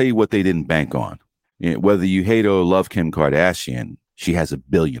 I tell you what they didn't bank on. You know, whether you hate or love Kim Kardashian, she has 1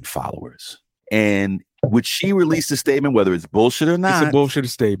 billion followers. And would she release a statement, whether it's bullshit or not? It's a bullshit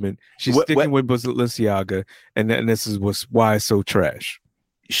statement. She's sticking with Balenciaga, and this is why it's so trash.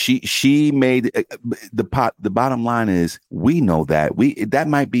 She made the bottom line is we know that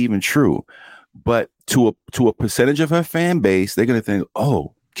might be even true, but to a percentage of her fan base, they're gonna think,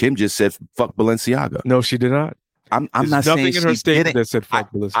 oh, Kim just said fuck Balenciaga. No, she did not. I'm not saying nothing in her statement that said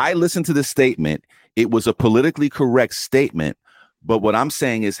fuck Balenciaga. I listened to the statement. It was a politically correct statement. But what I'm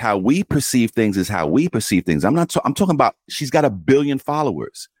saying is how we perceive things is how we perceive things. I'm talking about she's got 1 billion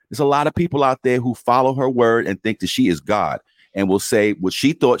followers. There's a lot of people out there who follow her word and think that she is God and will say what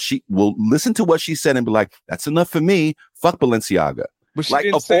she thought. She will listen to what she said and be like, that's enough for me. Fuck Balenciaga. But she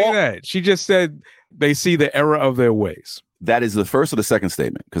didn't say that. She just said they see the error of their ways. That is the first or the second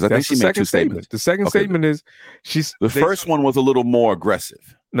statement? Because I think she made 2 statements. The second statement is first one was a little more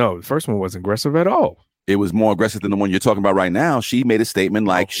aggressive. No, the first one wasn't aggressive at all. It was more aggressive than the one you're talking about right now. She made a statement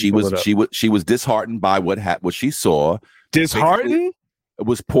like she was disheartened by what she saw. Disheartened? It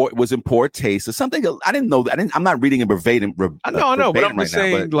was in poor taste or something. I didn't know that. I'm not reading it verbatim. I know, but I'm just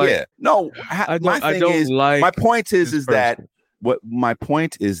saying, my point is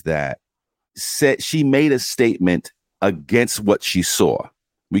that she made a statement against what she saw.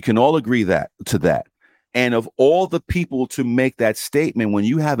 We can all agree to that. And of all the people to make that statement, when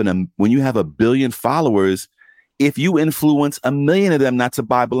you have 1 billion followers, if you influence 1 million of them not to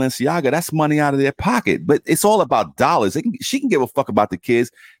buy Balenciaga, that's money out of their pocket. But it's all about dollars. She can give a fuck about the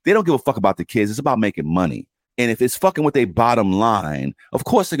kids. They don't give a fuck about the kids. It's about making money. And if it's fucking with their bottom line, of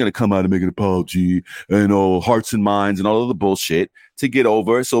course they're going to come out and make an apology and hearts and minds and all of the bullshit to get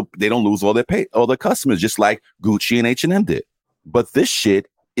over so they don't lose all their customers, just like Gucci and H&M did. But this shit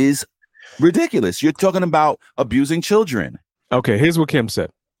is ridiculous. You're talking about abusing children. Okay, here's what Kim said.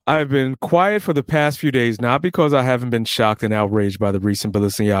 I've been quiet for the past few days, not because I haven't been shocked and outraged by the recent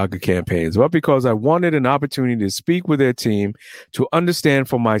Balenciaga campaigns, but because I wanted an opportunity to speak with their team to understand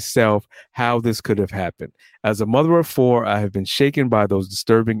for myself how this could have happened. As a mother of 4, I have been shaken by those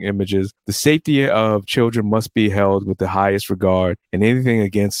disturbing images. The safety of children must be held with the highest regard, and anything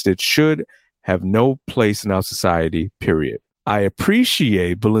against it should have no place in our society, period. I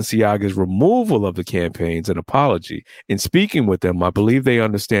appreciate Balenciaga's removal of the campaigns and apology. In speaking with them, I believe they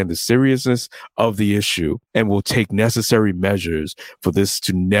understand the seriousness of the issue and will take necessary measures for this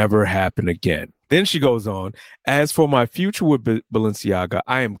to never happen again. Then she goes on, as for my future with Balenciaga,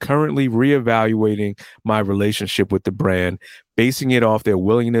 I am currently reevaluating my relationship with the brand, basing it off their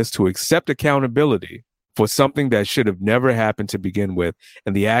willingness to accept accountability for something that should have never happened to begin with,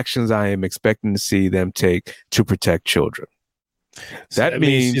 and the actions I am expecting to see them take to protect children. That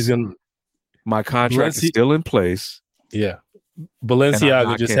means my contract is still in place. Yeah.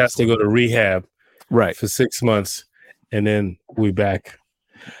 Balenciaga just has to go to rehab for 6 months, and then we back.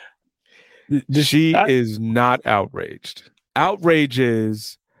 She is not outraged. Outrage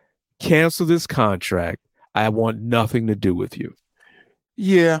is cancel this contract. I want nothing to do with you.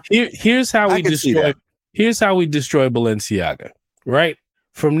 Yeah. Here's how we destroy Balenciaga, right?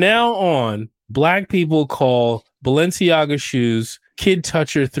 From now on, Black people call Balenciaga shoes Kid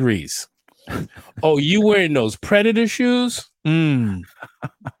Toucher 3s. Oh, you wearing those Predator shoes? They'll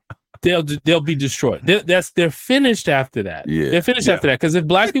be destroyed. They're finished after that. Yeah, they're finished after that. Because if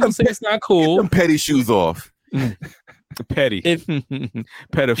Black people say it's not cool, get them petty shoes off. Petty,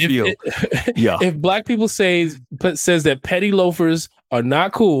 pedophile. If Black people says that petty loafers are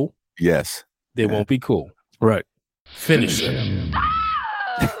not cool, yes, they won't be cool. Right. Finish them.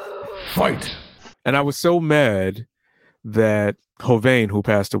 Fight. And I was so mad that Hovain, who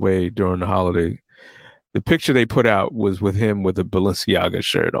passed away during the holiday, the picture they put out was with him with a Balenciaga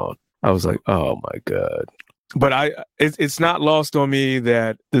shirt on. I was like, oh my God. But it's not lost on me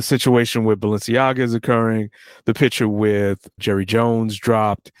that the situation with Balenciaga is occurring. The picture with Jerry Jones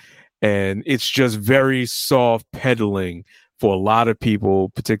dropped, and it's just very soft peddling for a lot of people,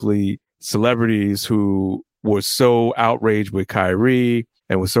 particularly celebrities who were so outraged with Kyrie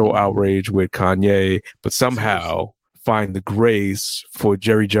and was so outraged with Kanye, but somehow find the grace for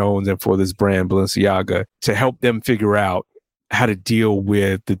Jerry Jones and for this brand Balenciaga to help them figure out how to deal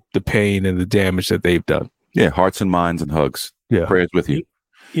with the pain and the damage that they've done. Yeah, hearts and minds and hugs. Yeah, prayers with you.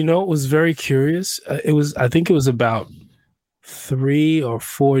 You know, it was very curious. I think it was about 3 or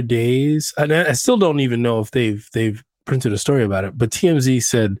 4 days, and I still don't even know if they've printed a story about it. But TMZ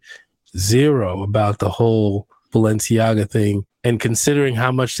said 0 about the whole Balenciaga thing. And considering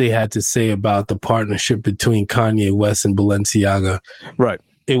how much they had to say about the partnership between Kanye West and Balenciaga, right?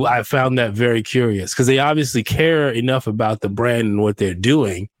 I found that very curious because they obviously care enough about the brand and what they're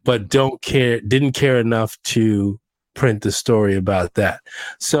doing, but didn't care enough to print the story about that.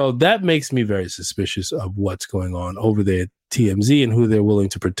 So that makes me very suspicious of what's going on over there at TMZ and who they're willing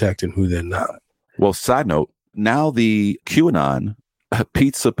to protect and who they're not. Well, side note, now the QAnon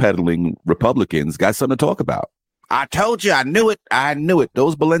pizza peddling Republicans got something to talk about. I told you, I knew it.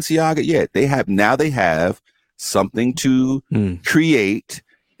 Those Balenciaga, they have something to create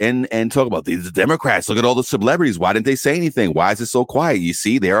and talk about. These Democrats, look at all the celebrities. Why didn't they say anything? Why is it so quiet? You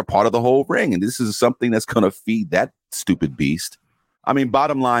see, they're a part of the whole ring. And this is something that's going to feed that stupid beast. I mean,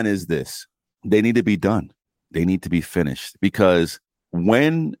 bottom line is this. They need to be done. They need to be finished. Because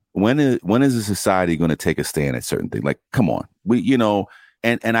when is a society going to take a stand at certain things? Like, come on.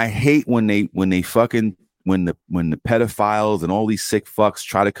 And I hate when the pedophiles and all these sick fucks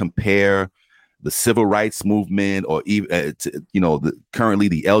try to compare the civil rights movement or even currently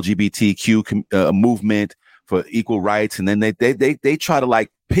the LGBTQ movement for equal rights, and then they try to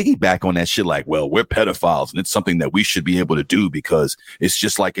like piggyback on that shit like, well, we're pedophiles and it's something that we should be able to do because it's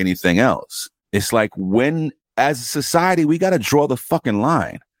just like anything else. It's like, when as a society we got to draw the fucking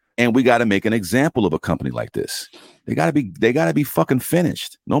line and we got to make an example of a company like this. They gotta be fucking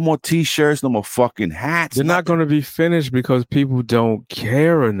finished. No more t-shirts, no more fucking hats. They're not going to be finished because people don't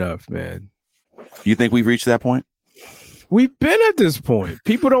care enough, man. You think we've reached that point? We've been at this point.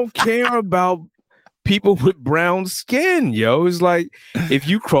 People don't care about people with brown skin, yo. It's like, if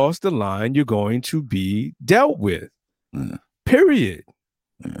you cross the line, you're going to be dealt with. Period.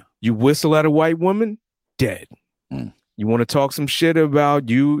 You whistle at a white woman, dead. You want to talk some shit about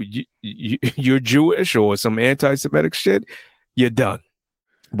you're Jewish or some anti-Semitic shit, you're done.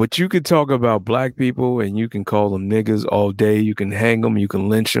 But you could talk about black people and you can call them niggas all day. You can hang them. You can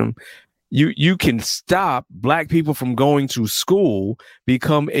lynch them. You can stop black people from going to school,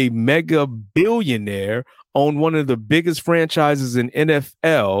 become a mega billionaire, own one of the biggest franchises in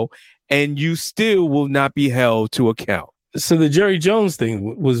NFL, and you still will not be held to account. So the Jerry Jones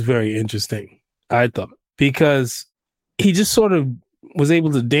thing was very interesting, I thought, because he just sort of was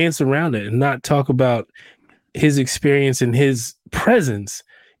able to dance around it and not talk about his experience and his presence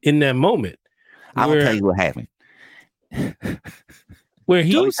in that moment. I will tell you what happened. Where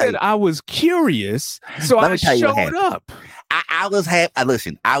he said, I was curious, so I showed up. I was at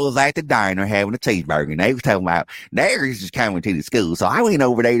the diner having a cheeseburger, and they was talking about they're just coming to the school. So I went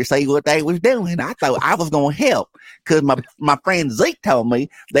over there to see what they was doing. I thought I was going to help because my friend Zeke told me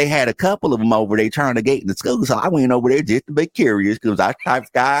they had a couple of them over there trying to get in the school. So I went over there just to be curious because that's the type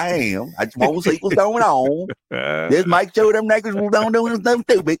of guy I am. I just want to see what's going on. Just make sure them niggas don't do anything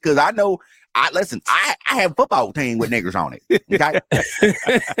stupid because I know. I have a football team with niggers on it. Okay?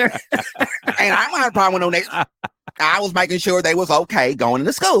 And I don't have a problem with no niggers. I was making sure they was okay going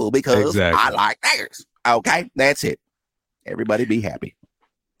to school because I like niggers. Okay, that's it. Everybody be happy.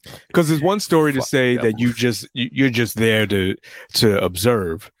 Because there's one story to say that you're just there to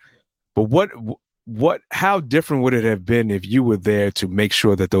observe, but how different would it have been if you were there to make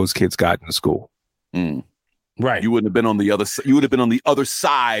sure that those kids got into school? Right. You wouldn't have been on the other side. You would have been on the other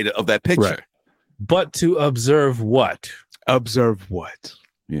side of that picture. Right. But to observe what? Observe what?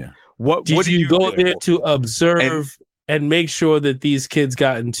 Yeah. What did you go there to observe and make sure that these kids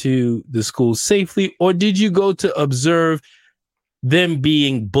got into the school safely, or did you go to observe them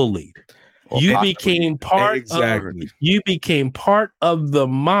being bullied? You became part of the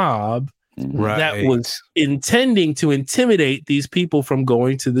mob that was intending to intimidate these people from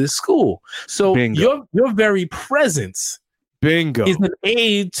going to this school. So your very presence is an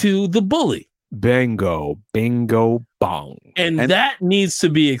aid to the bully. Bingo bong. And that needs to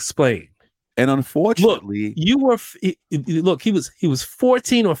be explained. And unfortunately, he was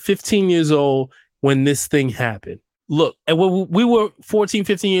 14 or 15 years old when this thing happened. Look, and when we were 14,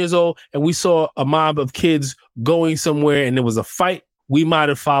 15 years old and we saw a mob of kids going somewhere and there was a fight, we might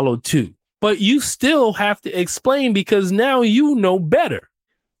have followed too. But you still have to explain because now you know better.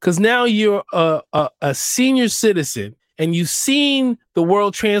 Because now you're a senior citizen and you've seen the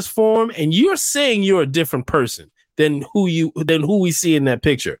world transform and you're saying you're a different person than who we see in that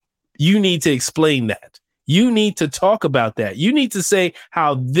picture. You need to explain that. You need to talk about that. You need to say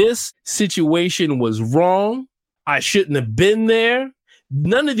how this situation was wrong. I shouldn't have been there.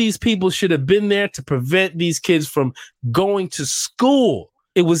 None of these people should have been there to prevent these kids from going to school.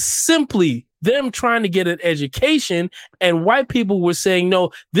 It was simply them trying to get an education, and white people were saying, no,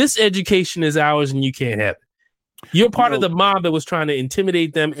 this education is ours and you can't have it. You're part of the mob that was trying to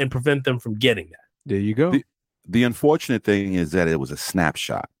intimidate them and prevent them from getting that. There you go. The unfortunate thing is that it was a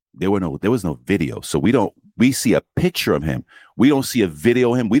snapshot. There was no video. So we see a picture of him. We don't see a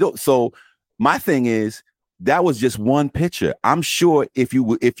video of him. So my thing is, that was just one picture. I'm sure if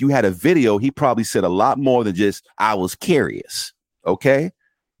you had a video, he probably said a lot more than just, I was curious. Okay.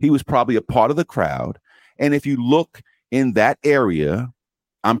 He was probably a part of the crowd. And if you look in that area,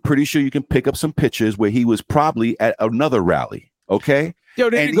 I'm pretty sure you can pick up some pictures where he was probably at another rally. Okay. Yo,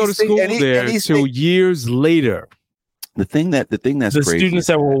 they didn't go to school there until years later. The thing that's the crazy, students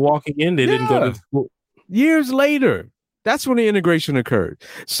that were walking in, they didn't go to school. Years later. That's when the integration occurred.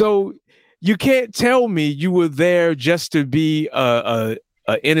 So you can't tell me you were there just to be a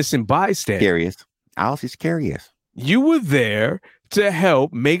innocent bystander. Curious. I was just curious. You were there to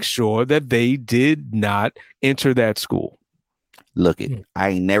help make sure that they did not enter that school. Look, I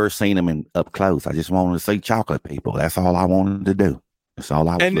ain't never seen them up close. I just wanted to see chocolate people. That's all I wanted to do. That's all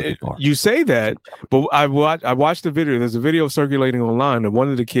I was looking for. You say that, but I watched the video. There's a video circulating online of one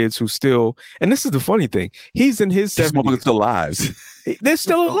of the kids who's still, and this is the funny thing, he's in his 70s. Still alive. They're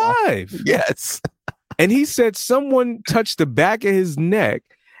still alive. Yes. And he said someone touched the back of his neck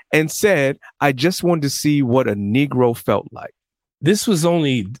and said, I just wanted to see what a Negro felt like. This was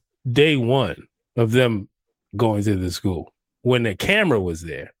only day one of them going to the school when the camera was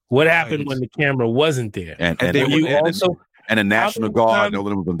there. What happened when the camera wasn't there? And the National Guard, all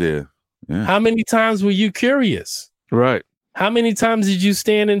of them there. Yeah. How many times were you curious? Right. How many times did you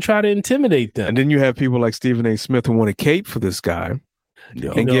stand and try to intimidate them? And then you have people like Stephen A. Smith who want to cape for this guy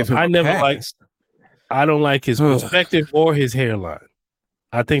and give him I don't like his perspective or his hairline.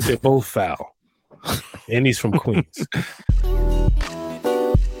 I think they're both foul. And he's from Queens.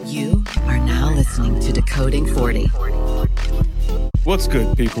 You are now listening to Decoding 40. What's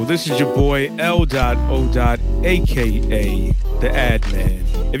good, people? This is your boy L.O. aka the Ad Man.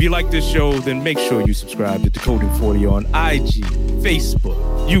 If you like this show, then make sure you subscribe to Decoding 40 on IG, Facebook,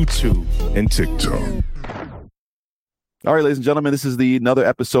 YouTube, and TikTok. All right, ladies and gentlemen, this is another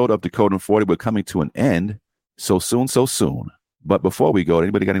episode of Decoding 40. We're coming to an end so soon. But before we go,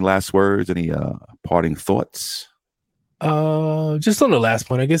 anybody got any last words, any parting thoughts? Just on the last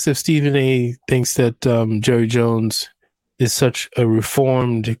point, I guess if Stephen A. thinks that Jerry Jones is such a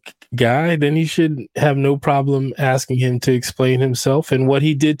reformed guy, then he should have no problem asking him to explain himself and what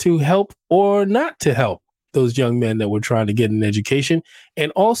he did to help or not to help those young men that were trying to get an education,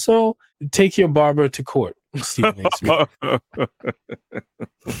 and also take your barber to court. Stephen A. Smith.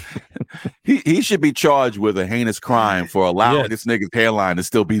 He should be charged with a heinous crime for allowing this nigga's hairline to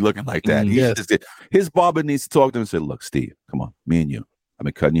still be looking like that. His barber needs to talk to him and say, look, Steve, come on, me and you, I've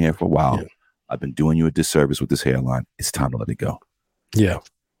been cutting your hair for a while. Yeah. I've been doing you a disservice with this hairline. It's time to let it go. Yeah,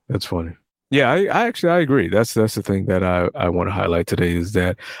 that's funny. Yeah, I agree. That's the thing that I want to highlight today is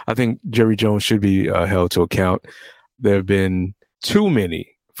that I think Jerry Jones should be held to account. There have been too many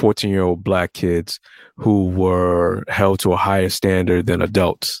 14-year-old black kids who were held to a higher standard than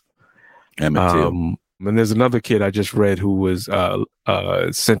adults. And there's another kid I just read who was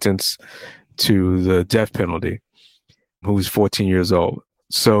sentenced to the death penalty, who's 14 years old.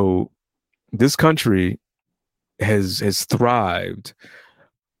 So this country has thrived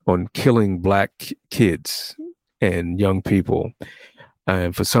on killing black kids and young people.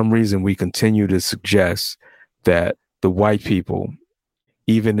 And for some reason, we continue to suggest that the white people,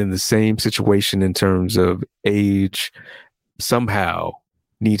 even in the same situation in terms of age, somehow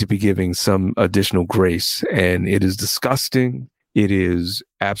need to be giving some additional grace. And it is disgusting. It is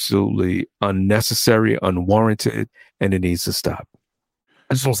absolutely unnecessary, unwarranted, and it needs to stop.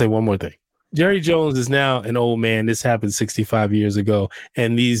 I just want to say one more thing. Jerry Jones is now an old man. This happened 65 years ago.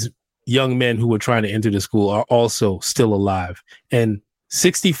 And these young men who were trying to enter the school are also still alive. And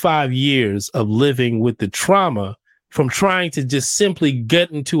 65 years of living with the trauma from trying to just simply get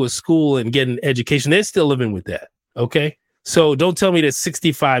into a school and get an education. They're still living with that. Okay. So don't tell me that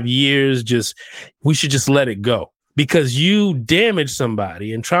 65 years, we should just let it go because you damaged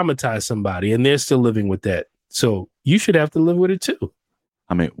somebody and traumatized somebody and they're still living with that. So you should have to live with it too.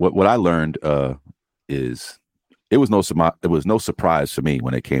 I mean, what I learned is it was no surprise for me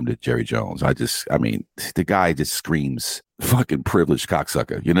when it came to Jerry Jones. The guy just screams fucking privileged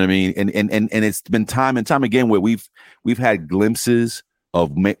cocksucker. You know what I mean? And it's been time and time again where we've had glimpses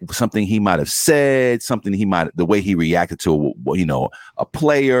of something he might have said, the way he reacted to a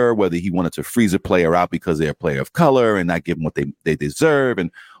player, whether he wanted to freeze a player out because they're a player of color and not give them what they deserve, and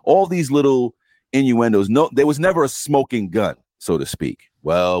all these little innuendos. No, there was never a smoking gun, so to speak.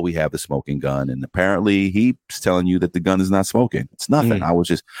 Well, we have the smoking gun, and apparently he's telling you that the gun is not smoking. It's nothing. I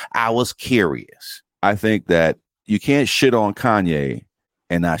was curious. I think that you can't shit on Kanye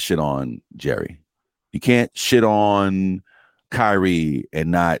and not shit on Jerry. You can't shit on Kyrie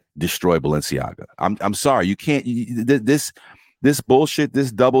and not destroy Balenciaga. I'm sorry. You can't. This bullshit,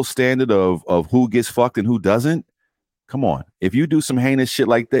 this double standard of who gets fucked and who doesn't. Come on. If you do some heinous shit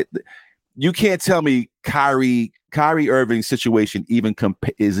like that, you can't tell me Kyrie Irving's situation even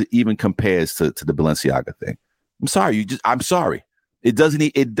compares to the Balenciaga thing. I'm sorry. I'm sorry. It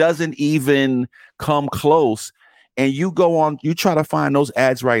doesn't even come close. And you go on, you try to find those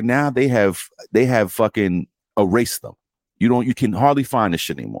ads right now. They have fucking erased them. You can hardly find this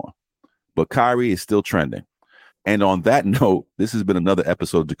shit anymore. But Kyrie is still trending. And on that note, this has been another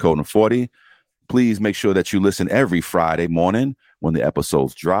episode of Decoding 40. Please make sure that you listen every Friday morning when the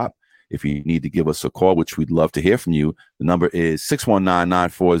episodes drop. If you need to give us a call, which we'd love to hear from you, the number is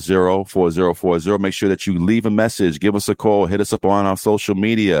 619-940-4040. Make sure that you leave a message, give us a call, hit us up on our social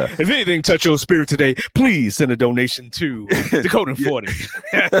media. If anything touch your spirit today, please send a donation to Decoding 40.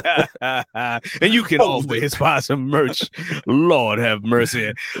 And you can always buy some merch. Lord have mercy.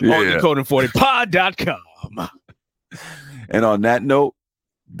 On Decoding40pod.com. And on that note,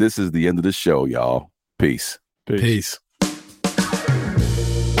 this is the end of the show, y'all. Peace. Peace.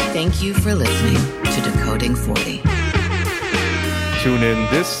 Thank you for listening to Decoding 40. Tune in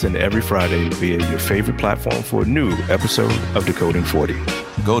this and every Friday via your favorite platform for a new episode of Decoding 40.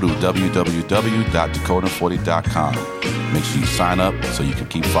 Go to www.decoding40.com. Make sure you sign up so you can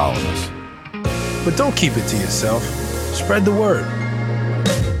keep following us. But don't keep it to yourself. Spread the word.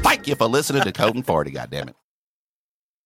 Thank you for listening to Decoding 40, goddammit.